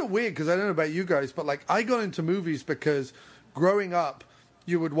sort of weird because I don't know about you guys, but like I got into movies because growing up,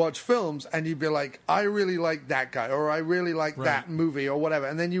 you would watch films and you'd be like, I really like that guy, or I really like that movie, or whatever.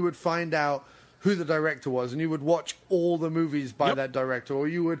 And then you would find out who the director was, and you would watch all the movies by that director, or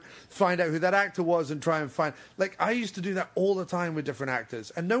you would find out who that actor was and try and find... Like, I used to do that all the time with different actors,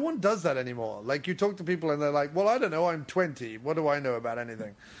 and no one does that anymore. Like, you talk to people and they're like, well, I don't know, I'm 20. What do I know about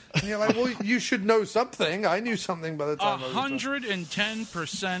anything? And you're like, well, you should know something. I knew something by the time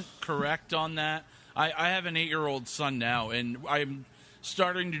 110% correct on that. I have an 8-year-old son now, and I'm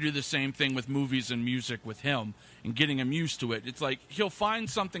starting to do the same thing with movies and music with him and getting him used to it. It's like he'll find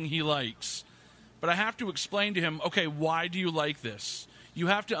something he likes, but I have to explain to him, okay, why do you like this? You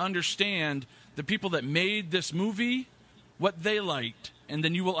have to understand the people that made this movie, what they liked, and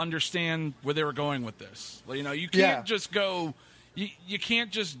then you will understand where they were going with this. You know, you can't just go... You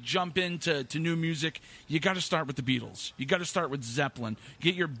can't just jump into new music. You got to start with the Beatles. You got to start with Zeppelin.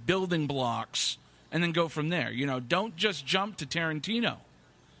 Get your building blocks, and then go from there. You know, don't just jump to Tarantino.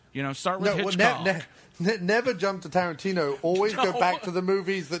 You know, start with Hitchcock. Never jump to Tarantino. Always go back to the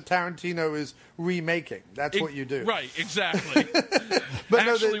movies that Tarantino is remaking. That's what you do. Right, exactly. But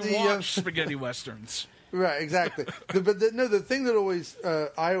actually watch spaghetti westerns. Right, exactly. The thing that always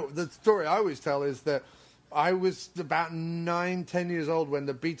the story I always tell is that I was about 9-10 years old when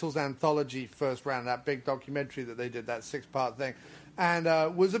the Beatles anthology first ran, that big documentary that they did, that 6-part thing, and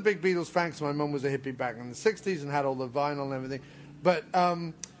was a big Beatles fan because my mum was a hippie back in the 60s and had all the vinyl and everything. But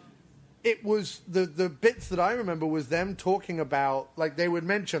it was the bits that I remember was them talking about, like they would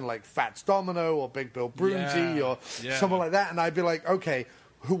mention like Fats Domino or Big Bill Broonzy or someone like that, and I'd be like, okay,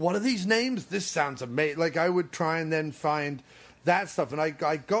 what are these names? This sounds amazing. Like I would try and then find that stuff, and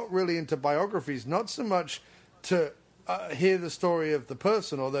I got really into biographies, not so much to hear the story of the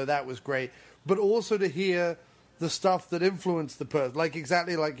person, although that was great, but also to hear the stuff that influenced the person, like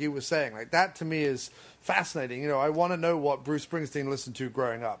exactly like you were saying. Like that to me is fascinating. You know, I want to know what Bruce Springsteen listened to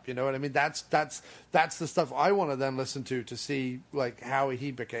growing up. You know what I mean? That's the stuff I want to then listen to see like how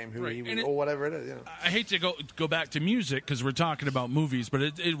he became who he was, or whatever it is. You know? I hate to go back to music because we're talking about movies, but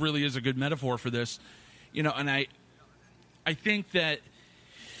it really is a good metaphor for this. You know, and I think that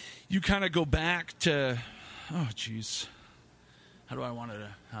you kind of go back to, oh geez, how do I want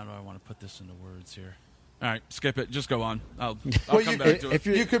to put this into words here? All right, skip it. Just go on. I'll come back to it.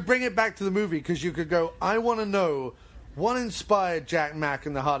 You could bring it back to the movie because you could go, I want to know what inspired Jack Mack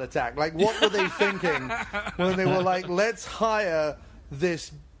and the Heart Attack. Like, what were they thinking when they were like, let's hire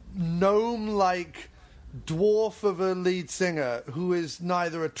this gnome-like dwarf of a lead singer who is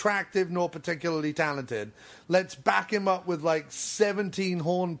neither attractive nor particularly talented. Let's back him up with like 17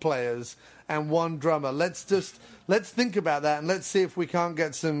 horn players and one drummer. Let's think about that and let's see if we can't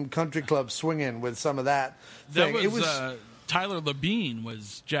get some country clubs swinging with some of that thing. That was Tyler Labine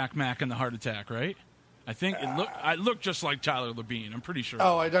was Jack Mack and the Heart Attack, right? I think it looked just like Tyler Labine. I'm pretty sure.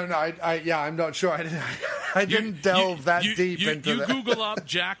 Oh, I don't know. I'm not sure. I didn't delve that deep into that. You Google up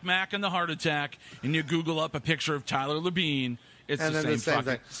Jack Mack and the Heart Attack, and you Google up a picture of Tyler Labine. It's the same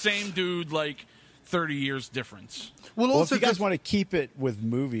thing. Same dude, like 30 years difference. Well, also, if you guys want to keep it with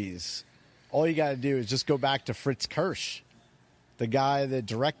movies, all you got to do is just go back to Fritz Kirsch, the guy that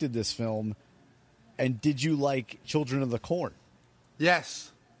directed this film. And did you like Children of the Corn?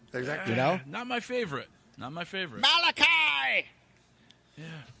 Yes. Exactly. You know? Not my favorite. Malachi! Yeah.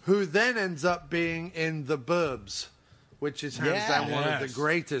 Who then ends up being in The Burbs, which is hands down one of the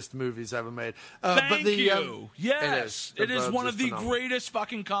greatest movies ever made. Thank you. Yes. It is one of the greatest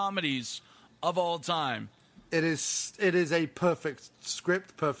fucking comedies of all time. It is a perfect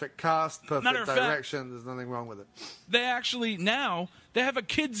script, perfect cast, perfect direction. There's nothing wrong with it. They actually, now, they have a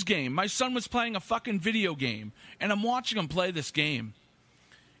kids game. My son was playing a fucking video game, and I'm watching him play this game.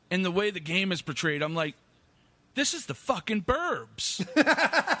 And the way the game is portrayed, I'm like, this is the fucking Burbs.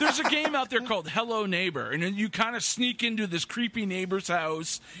 There's a game out there called Hello Neighbor, and you kind of sneak into this creepy neighbor's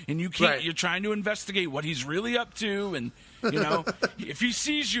house, and you're trying to investigate what he's really up to, and, you know, if he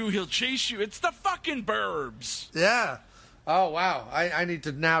sees you, he'll chase you. It's the fucking Burbs. Yeah. Oh, wow. I need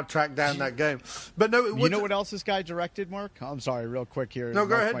to now track down that game. But no, you know what else this guy directed, Mark? I'm sorry, real quick here. No,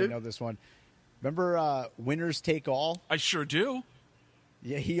 go ahead, might know this one. Remember Winners Take All? I sure do.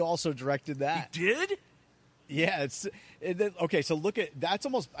 Yeah, he also directed that. He did? Yeah, okay, so look at, that's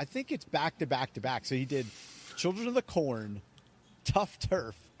almost, I think it's back to back to back. So he did Children of the Corn, Tuff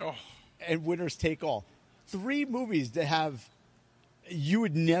Turf, and Winners Take All. 3 movies that have, you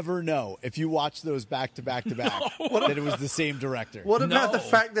would never know if you watch those back to back to back that it was the same director. What about the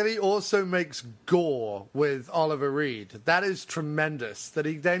fact that he also makes gore with Oliver Reed? That is tremendous. That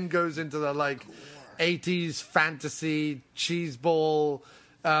he then goes into the like 80s fantasy cheeseball.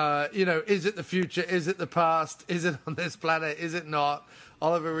 Is it the future? Is it the past? Is it on this planet? Is it not?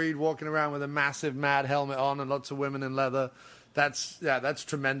 Oliver Reed walking around with a massive mad helmet on and lots of women in leather. That's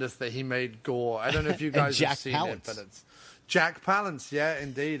tremendous that he made gore. I don't know if you guys have seen it, but it's Jack Palance. Yeah,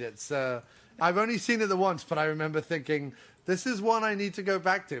 indeed. It's I've only seen it the once, but I remember thinking this is one I need to go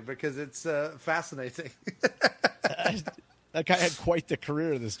back to because it's fascinating. That guy had quite the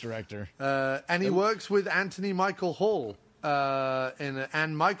career, this director. And he works with Anthony Michael Hall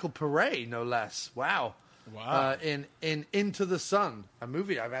and Michael Pare, no less. Wow. In Into the Sun, a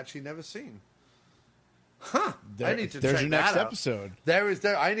movie I've actually never seen. Huh. I need to check that out. There's your next episode.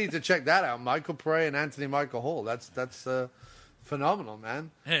 I need to check that out. Michael Pare and Anthony Michael Hall. That's phenomenal,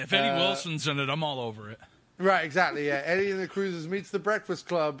 man. Hey, if Eddie Wilson's in it, I'm all over it. Right, exactly. Yeah, Eddie and the Cruisers meets the Breakfast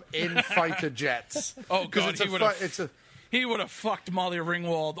Club in fighter jets. Oh God, he would have fucked Molly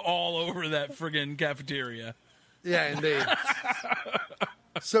Ringwald all over that friggin' cafeteria. Yeah, indeed.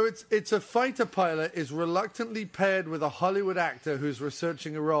 So it's a fighter pilot is reluctantly paired with a Hollywood actor who's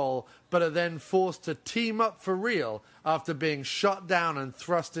researching a role, but are then forced to team up for real after being shot down and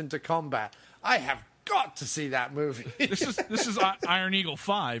thrust into combat. I have got to see that movie. This is Iron Eagle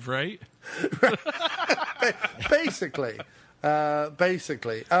 5, right? Basically. But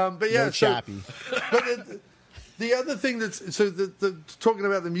yeah, no chappy. But the other thing talking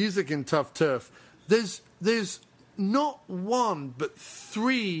about the music in Tuff Turf, there's not one but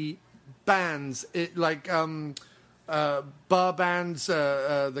 3 bands, bar bands,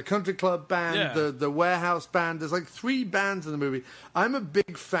 the country club band, the warehouse band. There's like 3 bands in the movie. I'm a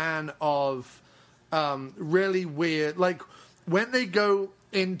big fan of really weird, like when they go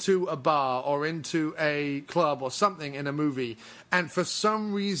into a bar or into a club or something in a movie, and for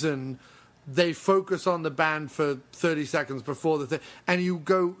some reason they focus on the band for 30 seconds before the thing, and you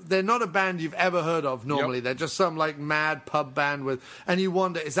go, they're not a band you've ever heard of normally. Yep. They're just some like mad pub band with, and you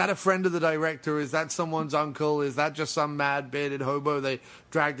wonder, is that a friend of the director? Is that someone's uncle? Is that just some mad bearded hobo they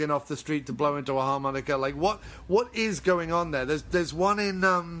dragged in off the street to blow into a harmonica? Like what is going on there? There's one in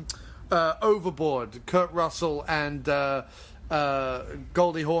Overboard. Kurt Russell and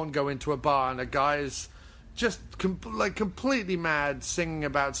Goldie Hawn go into a bar, and a guy's just completely mad singing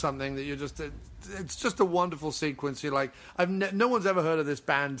about something that you're just it's just a wonderful sequence. You're like, no one's ever heard of this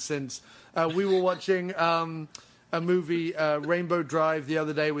band since we were watching a movie Rainbow Drive the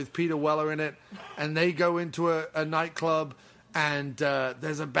other day with Peter Weller in it, and they go into a nightclub, and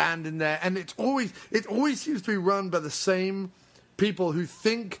there's a band in there, and it always seems to be run by the same people who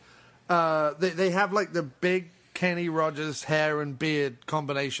think they have like the big Kenny Rogers hair and beard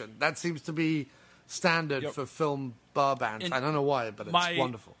combination. That seems to be standard for film bar bands. And I don't know why, but it's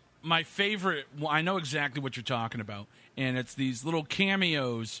wonderful. My favorite, I know exactly what you're talking about, and it's these little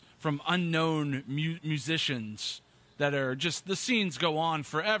cameos from unknown musicians that are just, the scenes go on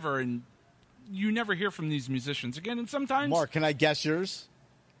forever, and you never hear from these musicians again. And sometimes, Mark, can I guess yours?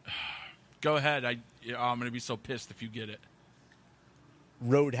 Go ahead. I'm going to be so pissed if you get it.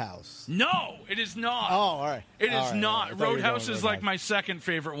 Roadhouse. No, it is not. Oh, all right. It is not. Right. Roadhouse is like my second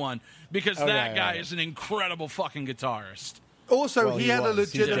favorite one because that guy is an incredible fucking guitarist. Also, he had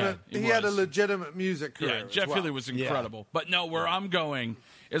a legitimate music career. Yeah, Jeff Healey was incredible. Yeah. But no, where I'm going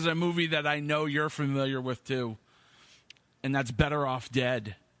is a movie that I know you're familiar with too, and that's Better Off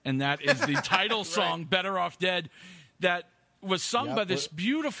Dead. And that is the title song, Better Off Dead, that was sung by this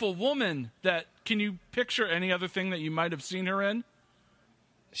beautiful woman that, can you picture any other thing that you might have seen her in?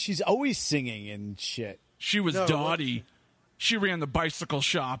 She's always singing and shit. She was Dottie. She ran the bicycle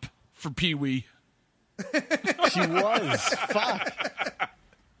shop for Pee-wee. She was. Fuck.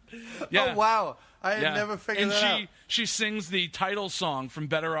 Yeah. Oh, wow. I had never figured that out. And she sings the title song from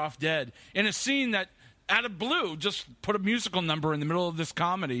Better Off Dead in a scene that, out of blue, just put a musical number in the middle of this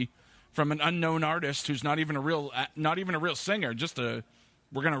comedy from an unknown artist who's not even a real singer.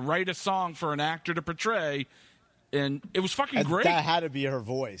 We're going to write a song for an actor to portray. And it was fucking great. That had to be her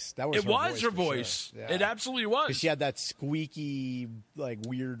voice. It was her voice. Sure. Yeah. It absolutely was. Because she had that squeaky, like,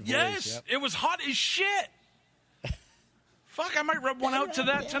 weird voice. Yes, It was hot as shit. Fuck, I might rub one out to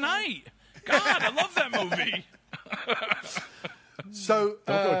that tonight. God, I love that movie. So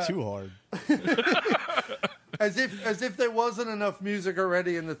don't go too hard. As if there wasn't enough music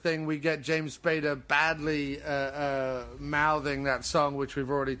already in the thing, we get James Spader badly mouthing that song, which we've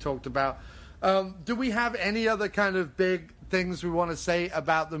already talked about. Do we have any other kind of big things we want to say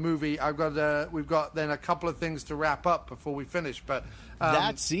about the movie? We've got then a couple of things to wrap up before we finish. But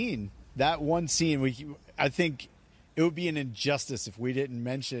that one scene, I think it would be an injustice if we didn't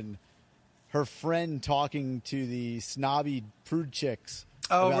mention her friend talking to the snobby prude chicks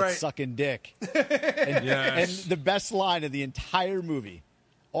about sucking dick. And the best line of the entire movie,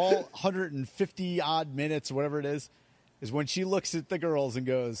 all 150 odd minutes, whatever it is when she looks at the girls and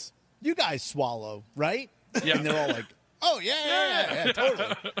goes, "You guys swallow, right?" Yeah. And they're all like, "Oh, yeah,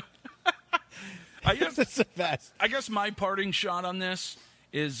 totally." I guess that's the best. I guess my parting shot on this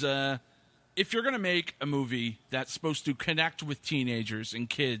is if you're going to make a movie that's supposed to connect with teenagers and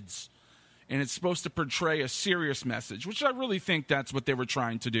kids, and it's supposed to portray a serious message, which I really think that's what they were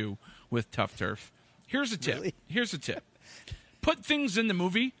trying to do with Tuff Turf. Here's a tip. Really? Here's a tip. Put things in the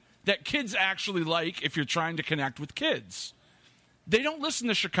movie that kids actually like if you're trying to connect with kids. They don't listen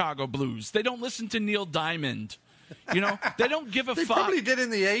to Chicago Blues. They don't listen to Neil Diamond. You know, they don't give a fuck. They probably did in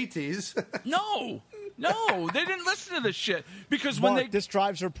the 80s. No, they didn't listen to this shit. Because Mark, this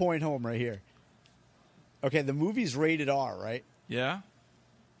drives her point home right here. Okay, the movie's rated R, right? Yeah.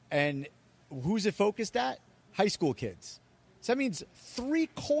 And who's it focused at? High school kids. So that means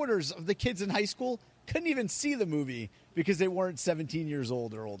 3/4 of the kids in high school couldn't even see the movie because they weren't 17 years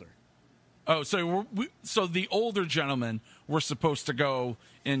old or older. Oh, so the older gentlemen were supposed to go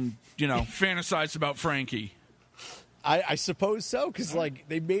and, fantasize about Frankie. I suppose so, because,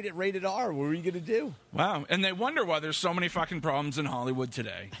 they made it rated R. What were you going to do? Wow. And they wonder why there's so many fucking problems in Hollywood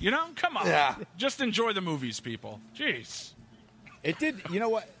today. Come on. Yeah. Just enjoy the movies, people. Jeez. It did, you know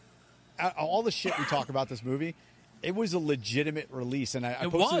what? All the shit we talk about this movie, it was a legitimate release. And I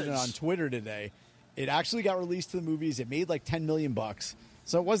posted it on Twitter today. It actually got released to the movies. It made like $10 million.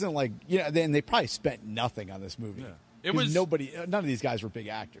 So it wasn't like, then they probably spent nothing on this movie. Yeah. It was none of these guys were big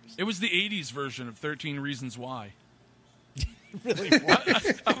actors. It was the 80s version of 13 Reasons Why. Really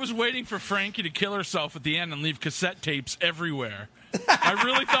was. I was waiting for Frankie to kill herself at the end and leave cassette tapes everywhere. I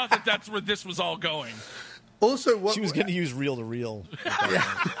really thought that's where this was all going. Also, what she was going to use reel to reel.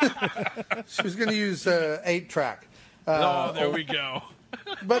 She was going to use 8-track. There we go.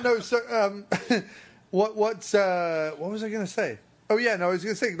 But no, so what was I going to say? Oh yeah, no, I was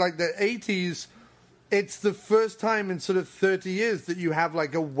going to say like the 80s. It's the first time in sort of 30 years that you have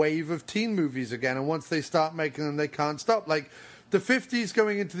like a wave of teen movies again, and once they start making them, they can't stop. Like the 50s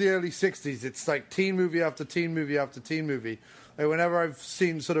going into the early 60s, it's like teen movie after teen movie after teen movie. Like whenever I've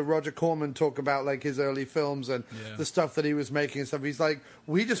seen sort of Roger Corman talk about like his early films and the stuff that he was making and stuff, he's like,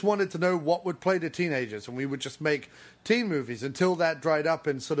 we just wanted to know what would play to teenagers, and we would just make teen movies until that dried up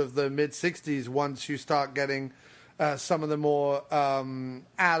in sort of the mid 60s. Once you start getting some of the more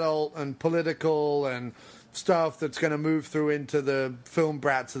adult and political and stuff that's going to move through into the film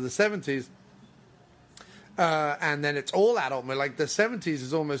brats of the 70s. And then it's all adult. Like the 70s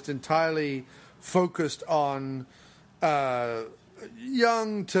is almost entirely focused on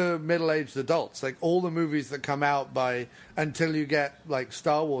young to middle-aged adults. Like all the movies that come out until you get like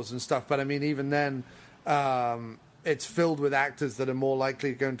Star Wars and stuff. But I mean, even then, it's filled with actors that are more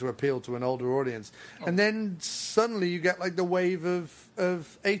likely going to appeal to an older audience. And then suddenly you get like the wave of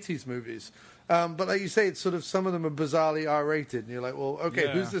 80s movies. But like you say, it's sort of, some of them are bizarrely R-rated. And you're like, well,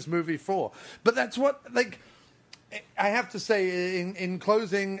 okay, who's this movie for? But that's what, like, I have to say in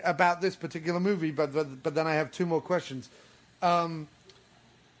closing about this particular movie, but then I have two more questions. The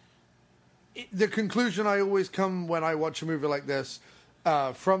conclusion I always come when I watch a movie like this,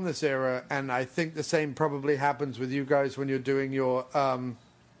 from this era, and I think the same probably happens with you guys when you're doing your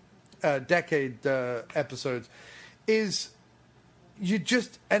decade episodes, is you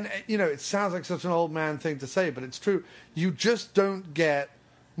just, and you know, it sounds like such an old man thing to say, but it's true. You just don't get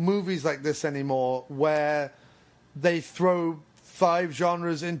movies like this anymore where they throw 5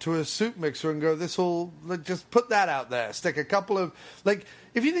 genres into a soup mixer and go, this will, just put that out there. Stick a couple of, like,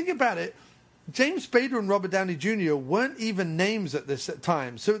 if you think about it, James Spader and Robert Downey Jr. weren't even names at this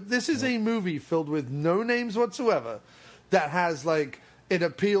time. So this is a movie filled with no names whatsoever that has, like, it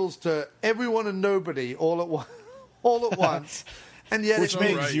appeals to everyone and nobody all at once. And yet Which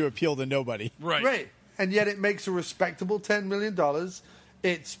means you appeal to nobody. Right. And yet it makes a respectable $10 million.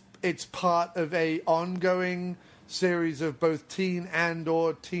 It's part of a ongoing series of both teen and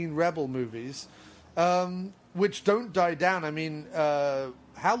or teen rebel movies, which don't die down. I mean,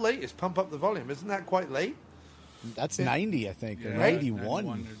 how late is Pump Up the Volume? Isn't that quite late? That's 90, I think, or 91.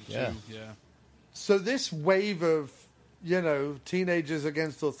 91. Yeah. So this wave of, you know, teenagers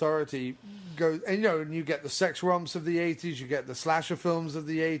against authority goes, and you know, and you get the sex romps of the 80s, you get the slasher films of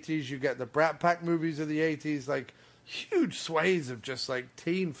the 80s, you get the Brat Pack movies of the 80s, like huge swathes of just like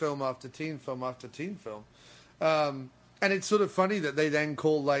teen film after teen film after teen film. And it's sort of funny that they then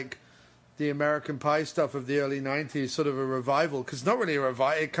call like the American Pie stuff of the early 90s sort of a revival, because not really a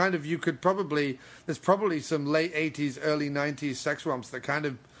revival. It kind of, there's probably some late 80s, early 90s sex romps that kind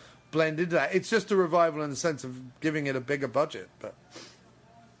of blend into that. It's just a revival in the sense of giving it a bigger budget, but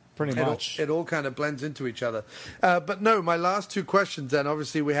pretty much it all kind of blends into each other. But no, my last two questions then,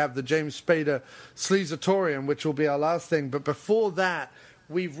 obviously we have the James Spader Sleazatorium, which will be our last thing. But before that,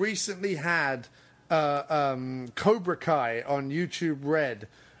 we've recently had Cobra Kai on YouTube Red,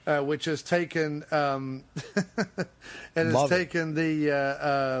 which has taken the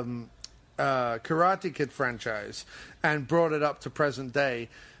Karate Kid franchise and brought it up to present day.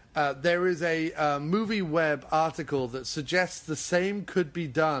 There is a Movie Web article that suggests the same could be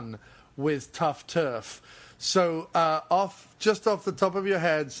done with Tuff Turf. So off the top of your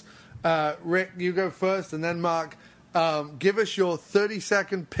heads, Rick, you go first, and then Mark, give us your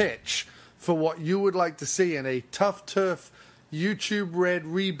 30-second pitch for what you would like to see in a Tuff Turf YouTube Red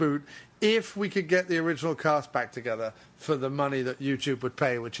reboot, if we could get the original cast back together for the money that YouTube would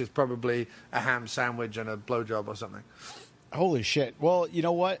pay, which is probably a ham sandwich and a blowjob or something. Holy shit. Well, you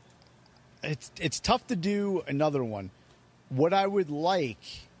know what? It's tough to do another one. What I would like,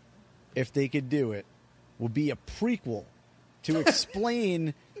 if they could do it, would be a prequel to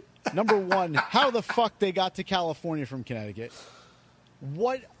explain, number one, how the fuck they got to California from Connecticut.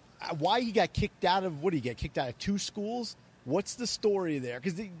 Why he got kicked out of, what did he get kicked out of 2 schools? What's the story there?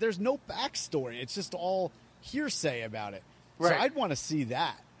 Because there's no backstory. It's just all hearsay about it. Right. So I'd want to see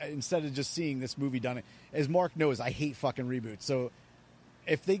that instead of just seeing this movie done. As Mark knows, I hate fucking reboots. So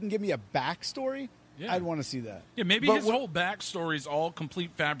if they can give me a backstory, I'd want to see that. Yeah, maybe his whole backstory is all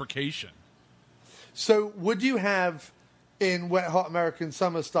complete fabrication. So would you have, in Wet Hot American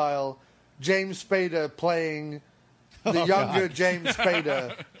Summer style, James Spader playing the younger James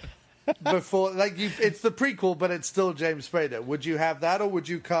Spader before, like it's the prequel, but it's still James Spader. Would you have that, or would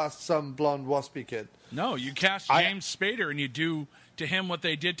you cast some blonde waspy kid? No, you cast James Spader and you do to him what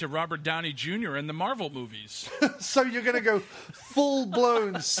they did to Robert Downey Jr. in the Marvel movies. So you're going to go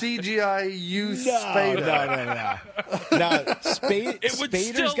full-blown CGI youth Spader? No. It would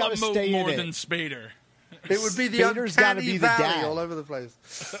Spader's still stay emote more in than Spader. It would be the Spader's gotta uncanny be the valley dad. all over the place.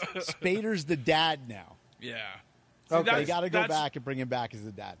 Spader's the dad now. Yeah. Okay. They got to go back and bring him back as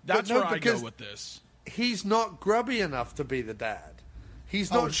the dad. That's But no, where I go because- with this. He's not grubby enough to be the dad.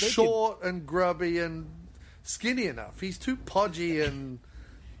 He's not short and grubby and skinny enough. He's too podgy and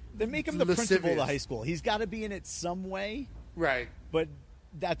They make him the lascivious. principal of the high school. He's got to be in it some way, right. but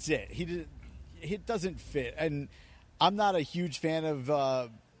that's it. It doesn't fit. And I'm not a huge fan of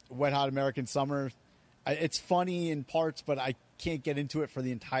Wet Hot American Summer. It's funny in parts, but I can't get into it for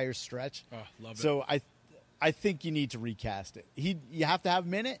the entire stretch. Oh, love it. So I think you need to recast it. You have to have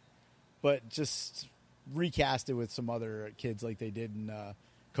him in it, but just recast it with some other kids like they did in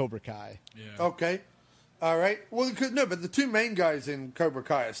Cobra Kai. Yeah. Okay. All right. Well, no, but the two main guys in Cobra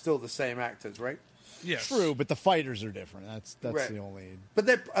Kai are still the same actors, right? Yes. True, but the fighters are different. That's Right. the only. But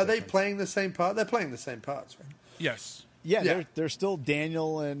are they playing the same part? They're playing the same parts, right? Yes. Yeah. They're still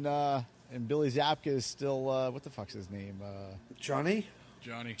Daniel and Billy Zabka is still what the fuck's his name? Johnny?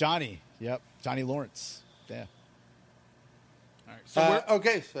 Johnny. Yep, Johnny Lawrence. Yeah. All right. So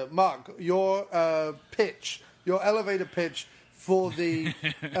Okay, so Mark, your pitch, your elevator pitch for the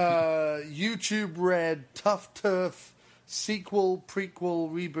YouTube Red Tuff Turf sequel,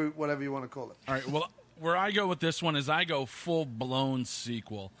 prequel, reboot, whatever you want to call it. all right. Well, where I go with this one is I go full-blown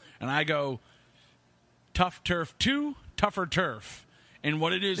sequel. And I go Tuff Turf 2, Tougher Turf. And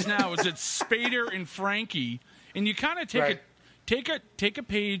what it is now is it's Spader and Frankie. And you kind of take a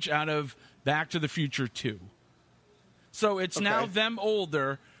page out of Back to the Future 2. So it's now them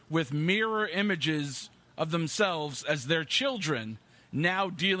older with mirror images of themselves as their children, now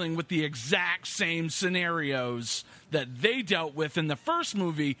dealing with the exact same scenarios that they dealt with in the first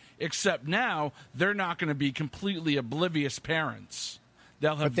movie, except now they're not going to be completely oblivious parents.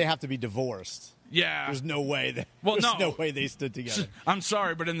 But they have to be divorced. Yeah. There's no way. Well, there's no. no way they stood together. I'm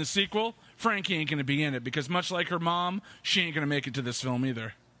sorry, but in the sequel, Frankie ain't going to be in it because much like her mom, she ain't going to make it to this film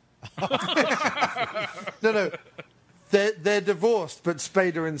either. No. They're divorced, but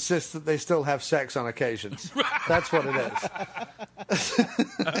Spader insists that they still have sex on occasions. That's what it is.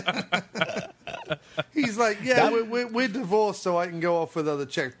 He's like, we're divorced, so I can go off with other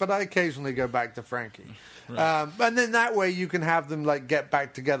chicks, but I occasionally go back to Frankie. Right. And then that way you can have them like get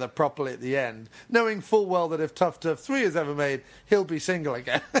back together properly at the end, knowing full well that if Tuff Turf 3 is ever made, he'll be single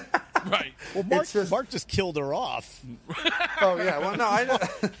again. Right. Well, Mark just killed her off. Oh, yeah. Well, no, I don't.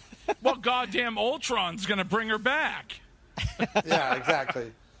 Well, goddamn Ultron's going to bring her back. Yeah,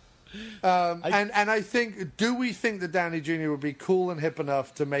 exactly. And I think, do we think that Downey Jr. would be cool and hip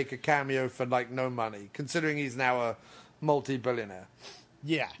enough to make a cameo for like no money, considering he's now a multi-billionaire?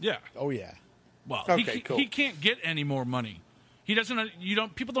 Yeah. Yeah. Oh, yeah. Well, cool. He can't get any more money. He doesn't.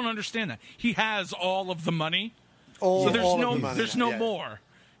 People don't understand that. He has all of the money. So there's no more.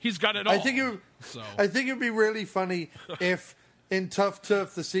 He's got it all. I think it would be really funny if in Tuff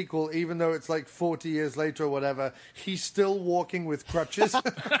Turf, the sequel, even though it's like 40 years later or whatever, he's still walking with crutches.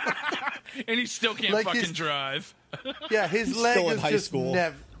 And he still can't Like fucking drive. Yeah, his leg still in is high just school.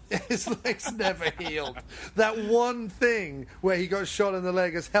 his leg's never healed. That one thing where he got shot in the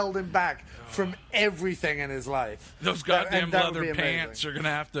leg has held him back from everything in his life. Those goddamn that would leather be pants are gonna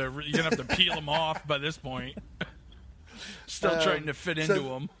have to peel them off by this point. Still trying to fit into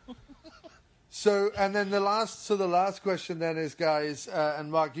them. So, and then the last question then is, guys,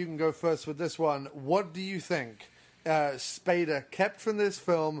 and Mark, you can go first with this one. What do you think Spader kept from this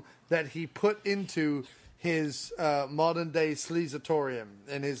film that he put into his modern-day Sleazatorium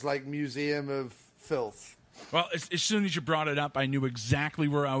in his, like, museum of filth? Well, as soon as you brought it up, I knew exactly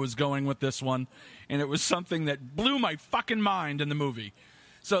where I was going with this one, and it was something that blew my fucking mind in the movie.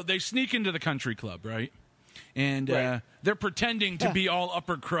 So they sneak into the country club, right? And they're pretending to be all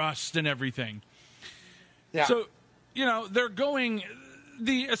upper crust and everything. Yeah. So,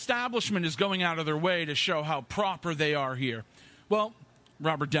 the establishment is going out of their way to show how proper they are here. Well,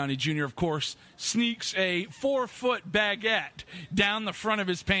 Robert Downey Jr., of course, sneaks a 4-foot baguette down the front of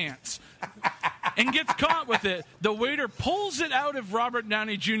his pants and gets caught with it. The waiter pulls it out of Robert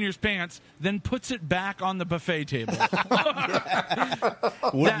Downey Jr.'s pants, then puts it back on the buffet table.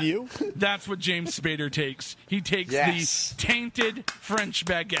 Wouldn't you? That's what James Spader takes. He takes the tainted French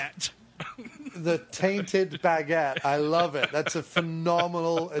baguette. The tainted baguette. I love it. That's a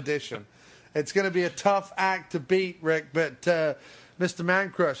phenomenal addition. It's going to be a tough act to beat, Rick, but Mr.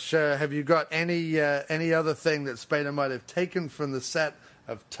 Mancrush, have you got any other thing that Spader might have taken from the set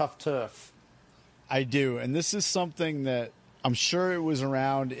of Tuff Turf? I do, and this is something that I'm sure it was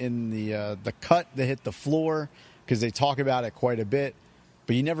around in the cut that hit the floor, because they talk about it quite a bit,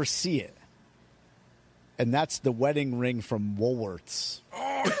 but you never see it. And that's the wedding ring from Woolworths.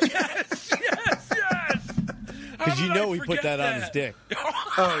 Oh, yes, yes, yes. Because you know he put that on his dick.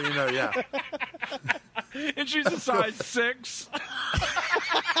 Oh, you know, yeah. And she's a size 6.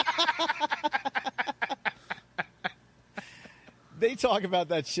 They talk about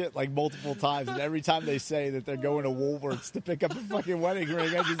that shit like multiple times, and every time they say that they're going to Woolworths to pick up a fucking wedding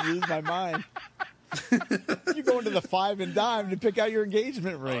ring, I just lose my mind. You go into the 5 and dime to pick out your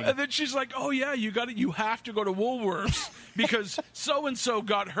engagement ring. And then she's like, "Oh yeah, you have to go to Woolworths because so and so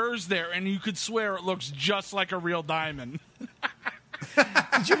got hers there, and you could swear it looks just like a real diamond."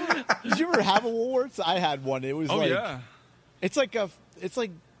 Did you ever have a Woolworths? I had one. It was it's like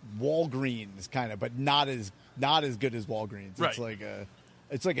Walgreens kind of, but not as good as Walgreens. Right.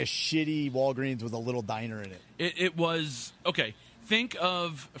 It's like a shitty Walgreens with a little diner in it. It was okay. Think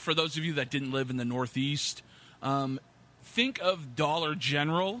of, for those of you that didn't live in the Northeast, think of Dollar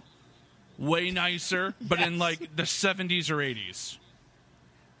General, way nicer, but in like the 70s or 80s.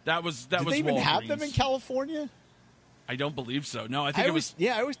 That was Did they even Walgreens. have them in California? I don't believe so. No, I think it was.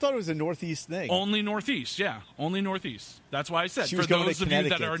 Yeah, I always thought it was a Northeast thing. Only Northeast, yeah. Only Northeast. That's why I said, She for was going those to of you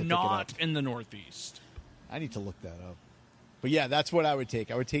that Connecticut are to pick it not up. in the Northeast. I need to look that up. But yeah, that's what I would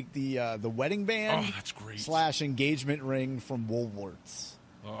take. I would take the wedding band Oh, that's great. / engagement ring from Woolworths.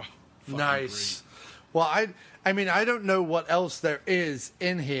 Oh, fucking Nice. Well, I mean, I don't know what else there is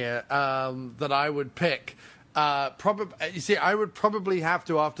in here that I would pick. Probably, you see, I would probably have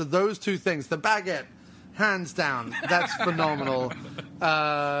to, after those two things, the baguette, hands down, that's phenomenal.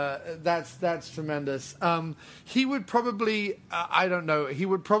 That's tremendous. He would probably, I don't know, he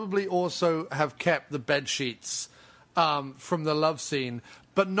would probably also have kept the bed sheets from the love scene,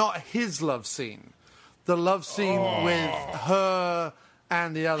 but not his love scene. The love scene with her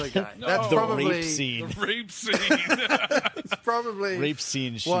and the other guy. That's The probably rape scene. The rape scene. It's probably Rape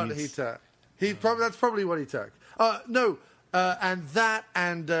scene what sheets. he took. That's probably what he took. No, and that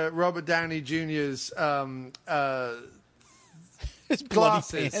and Robert Downey Jr.'s His bloody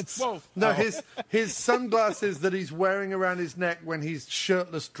glasses. pants. Whoa. No, his sunglasses that he's wearing around his neck when he's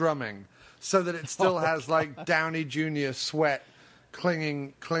shirtless drumming, so that it still has like Downey Jr. sweat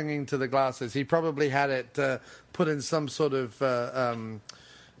clinging to the glasses. He probably had it put in some sort of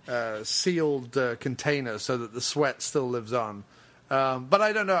sealed container so that the sweat still lives on. But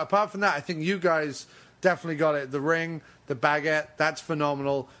I don't know. Apart from that, I think you guys definitely got it. The ring, the baguette, that's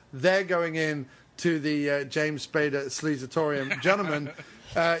phenomenal. They're going in to the James Spader Sleazatorium. Gentlemen,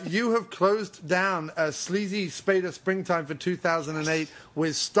 you have closed down Sleazy Spader Springtime for 2008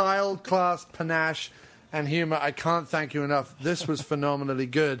 with style, class, panache, and humor. I can't thank you enough. This was phenomenally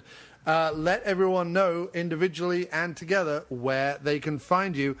good. Let everyone know individually and together where they can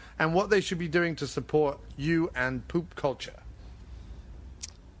find you and what they should be doing to support you and poop culture.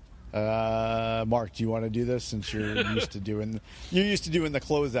 Mark, do you want to do this since you're used to doing the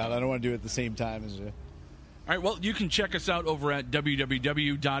closeout? I don't want to do it at the same time as you. All right, well, you can check us out over at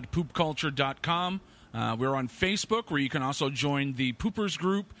www.poopculture.com. We're on Facebook, where you can also join the Poopers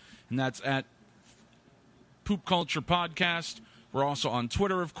group, and that's at Poop Culture Podcast. We're also on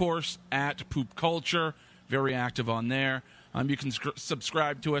Twitter, of course, at Poop Culture. Very active on there. You can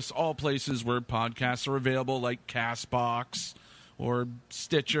subscribe to us all places where podcasts are available, like CastBox or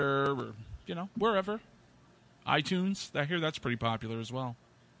Stitcher, or wherever. iTunes. I hear that's pretty popular as well.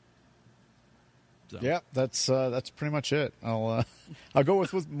 So. Yeah, that's pretty much it. I'll go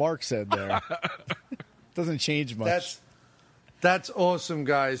with what Mark said there. Doesn't change much. That's awesome,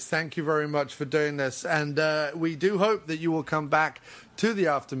 guys. Thank you very much for doing this. And we do hope that you will come back to the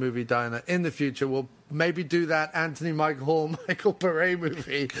After Movie Diner in the future. We'll maybe do that Anthony Michael Hall, Michael Pare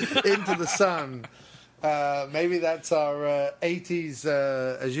movie, Into the Sun. Maybe that's our 80s,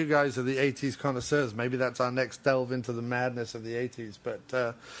 as you guys are the 80s connoisseurs, maybe that's our next delve into the madness of the 80s.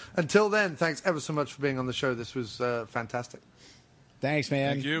 But until then, thanks ever so much for being on the show. This was fantastic. Thanks,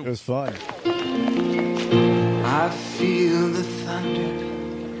 man. Thank you. It was fun. I feel the thunder,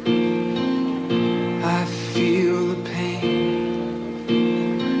 I feel the pain,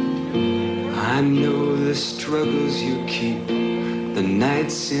 I know the struggles you keep, the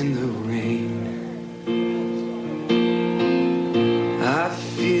nights in the rain. I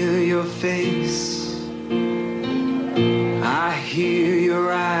feel your face, I hear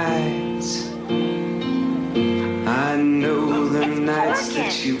your eyes, I know the nights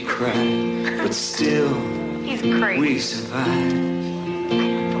that you cry, but still we survive.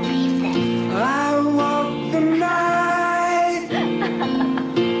 I walk the night.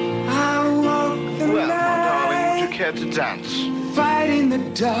 I walk the night. Well, my darling, would you care to dance? Fighting the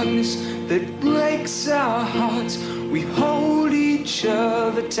darkness that breaks our hearts. We hold each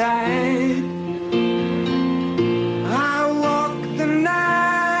other tight. I walk the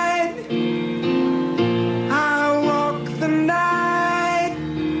night. I walk the night.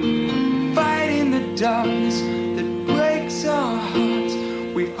 Fighting the darkness that breaks our hearts.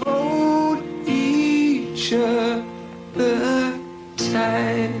 We hold each other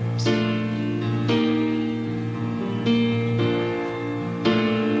tight.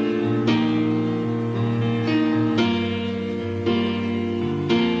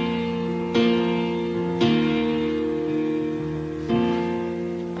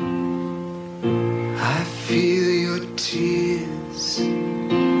 I feel your tears.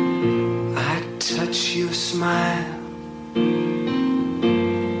 I touch your smile.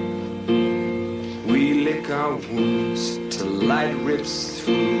 We lick our wounds till light rips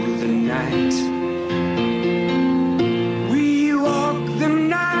through the night. We walk the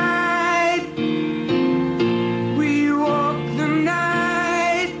night. We walk the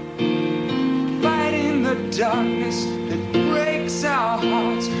night. Fighting the darkness that breaks our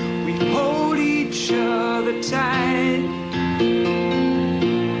hearts. We hold each other tight.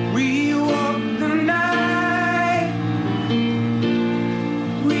 We walk the night.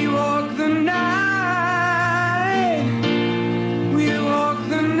 We walk the night. We walk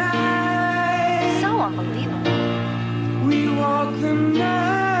the night. So unbelievable. We walk the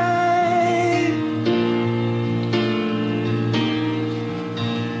night.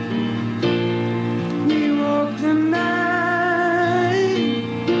 We walk the night.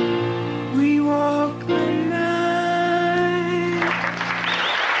 We walk the night.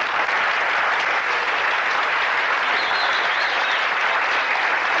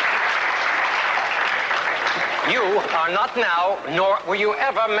 You are not now, nor were you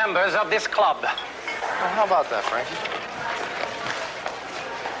ever members of this club. Well, how about that, Frankie?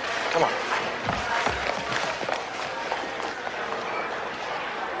 Come on.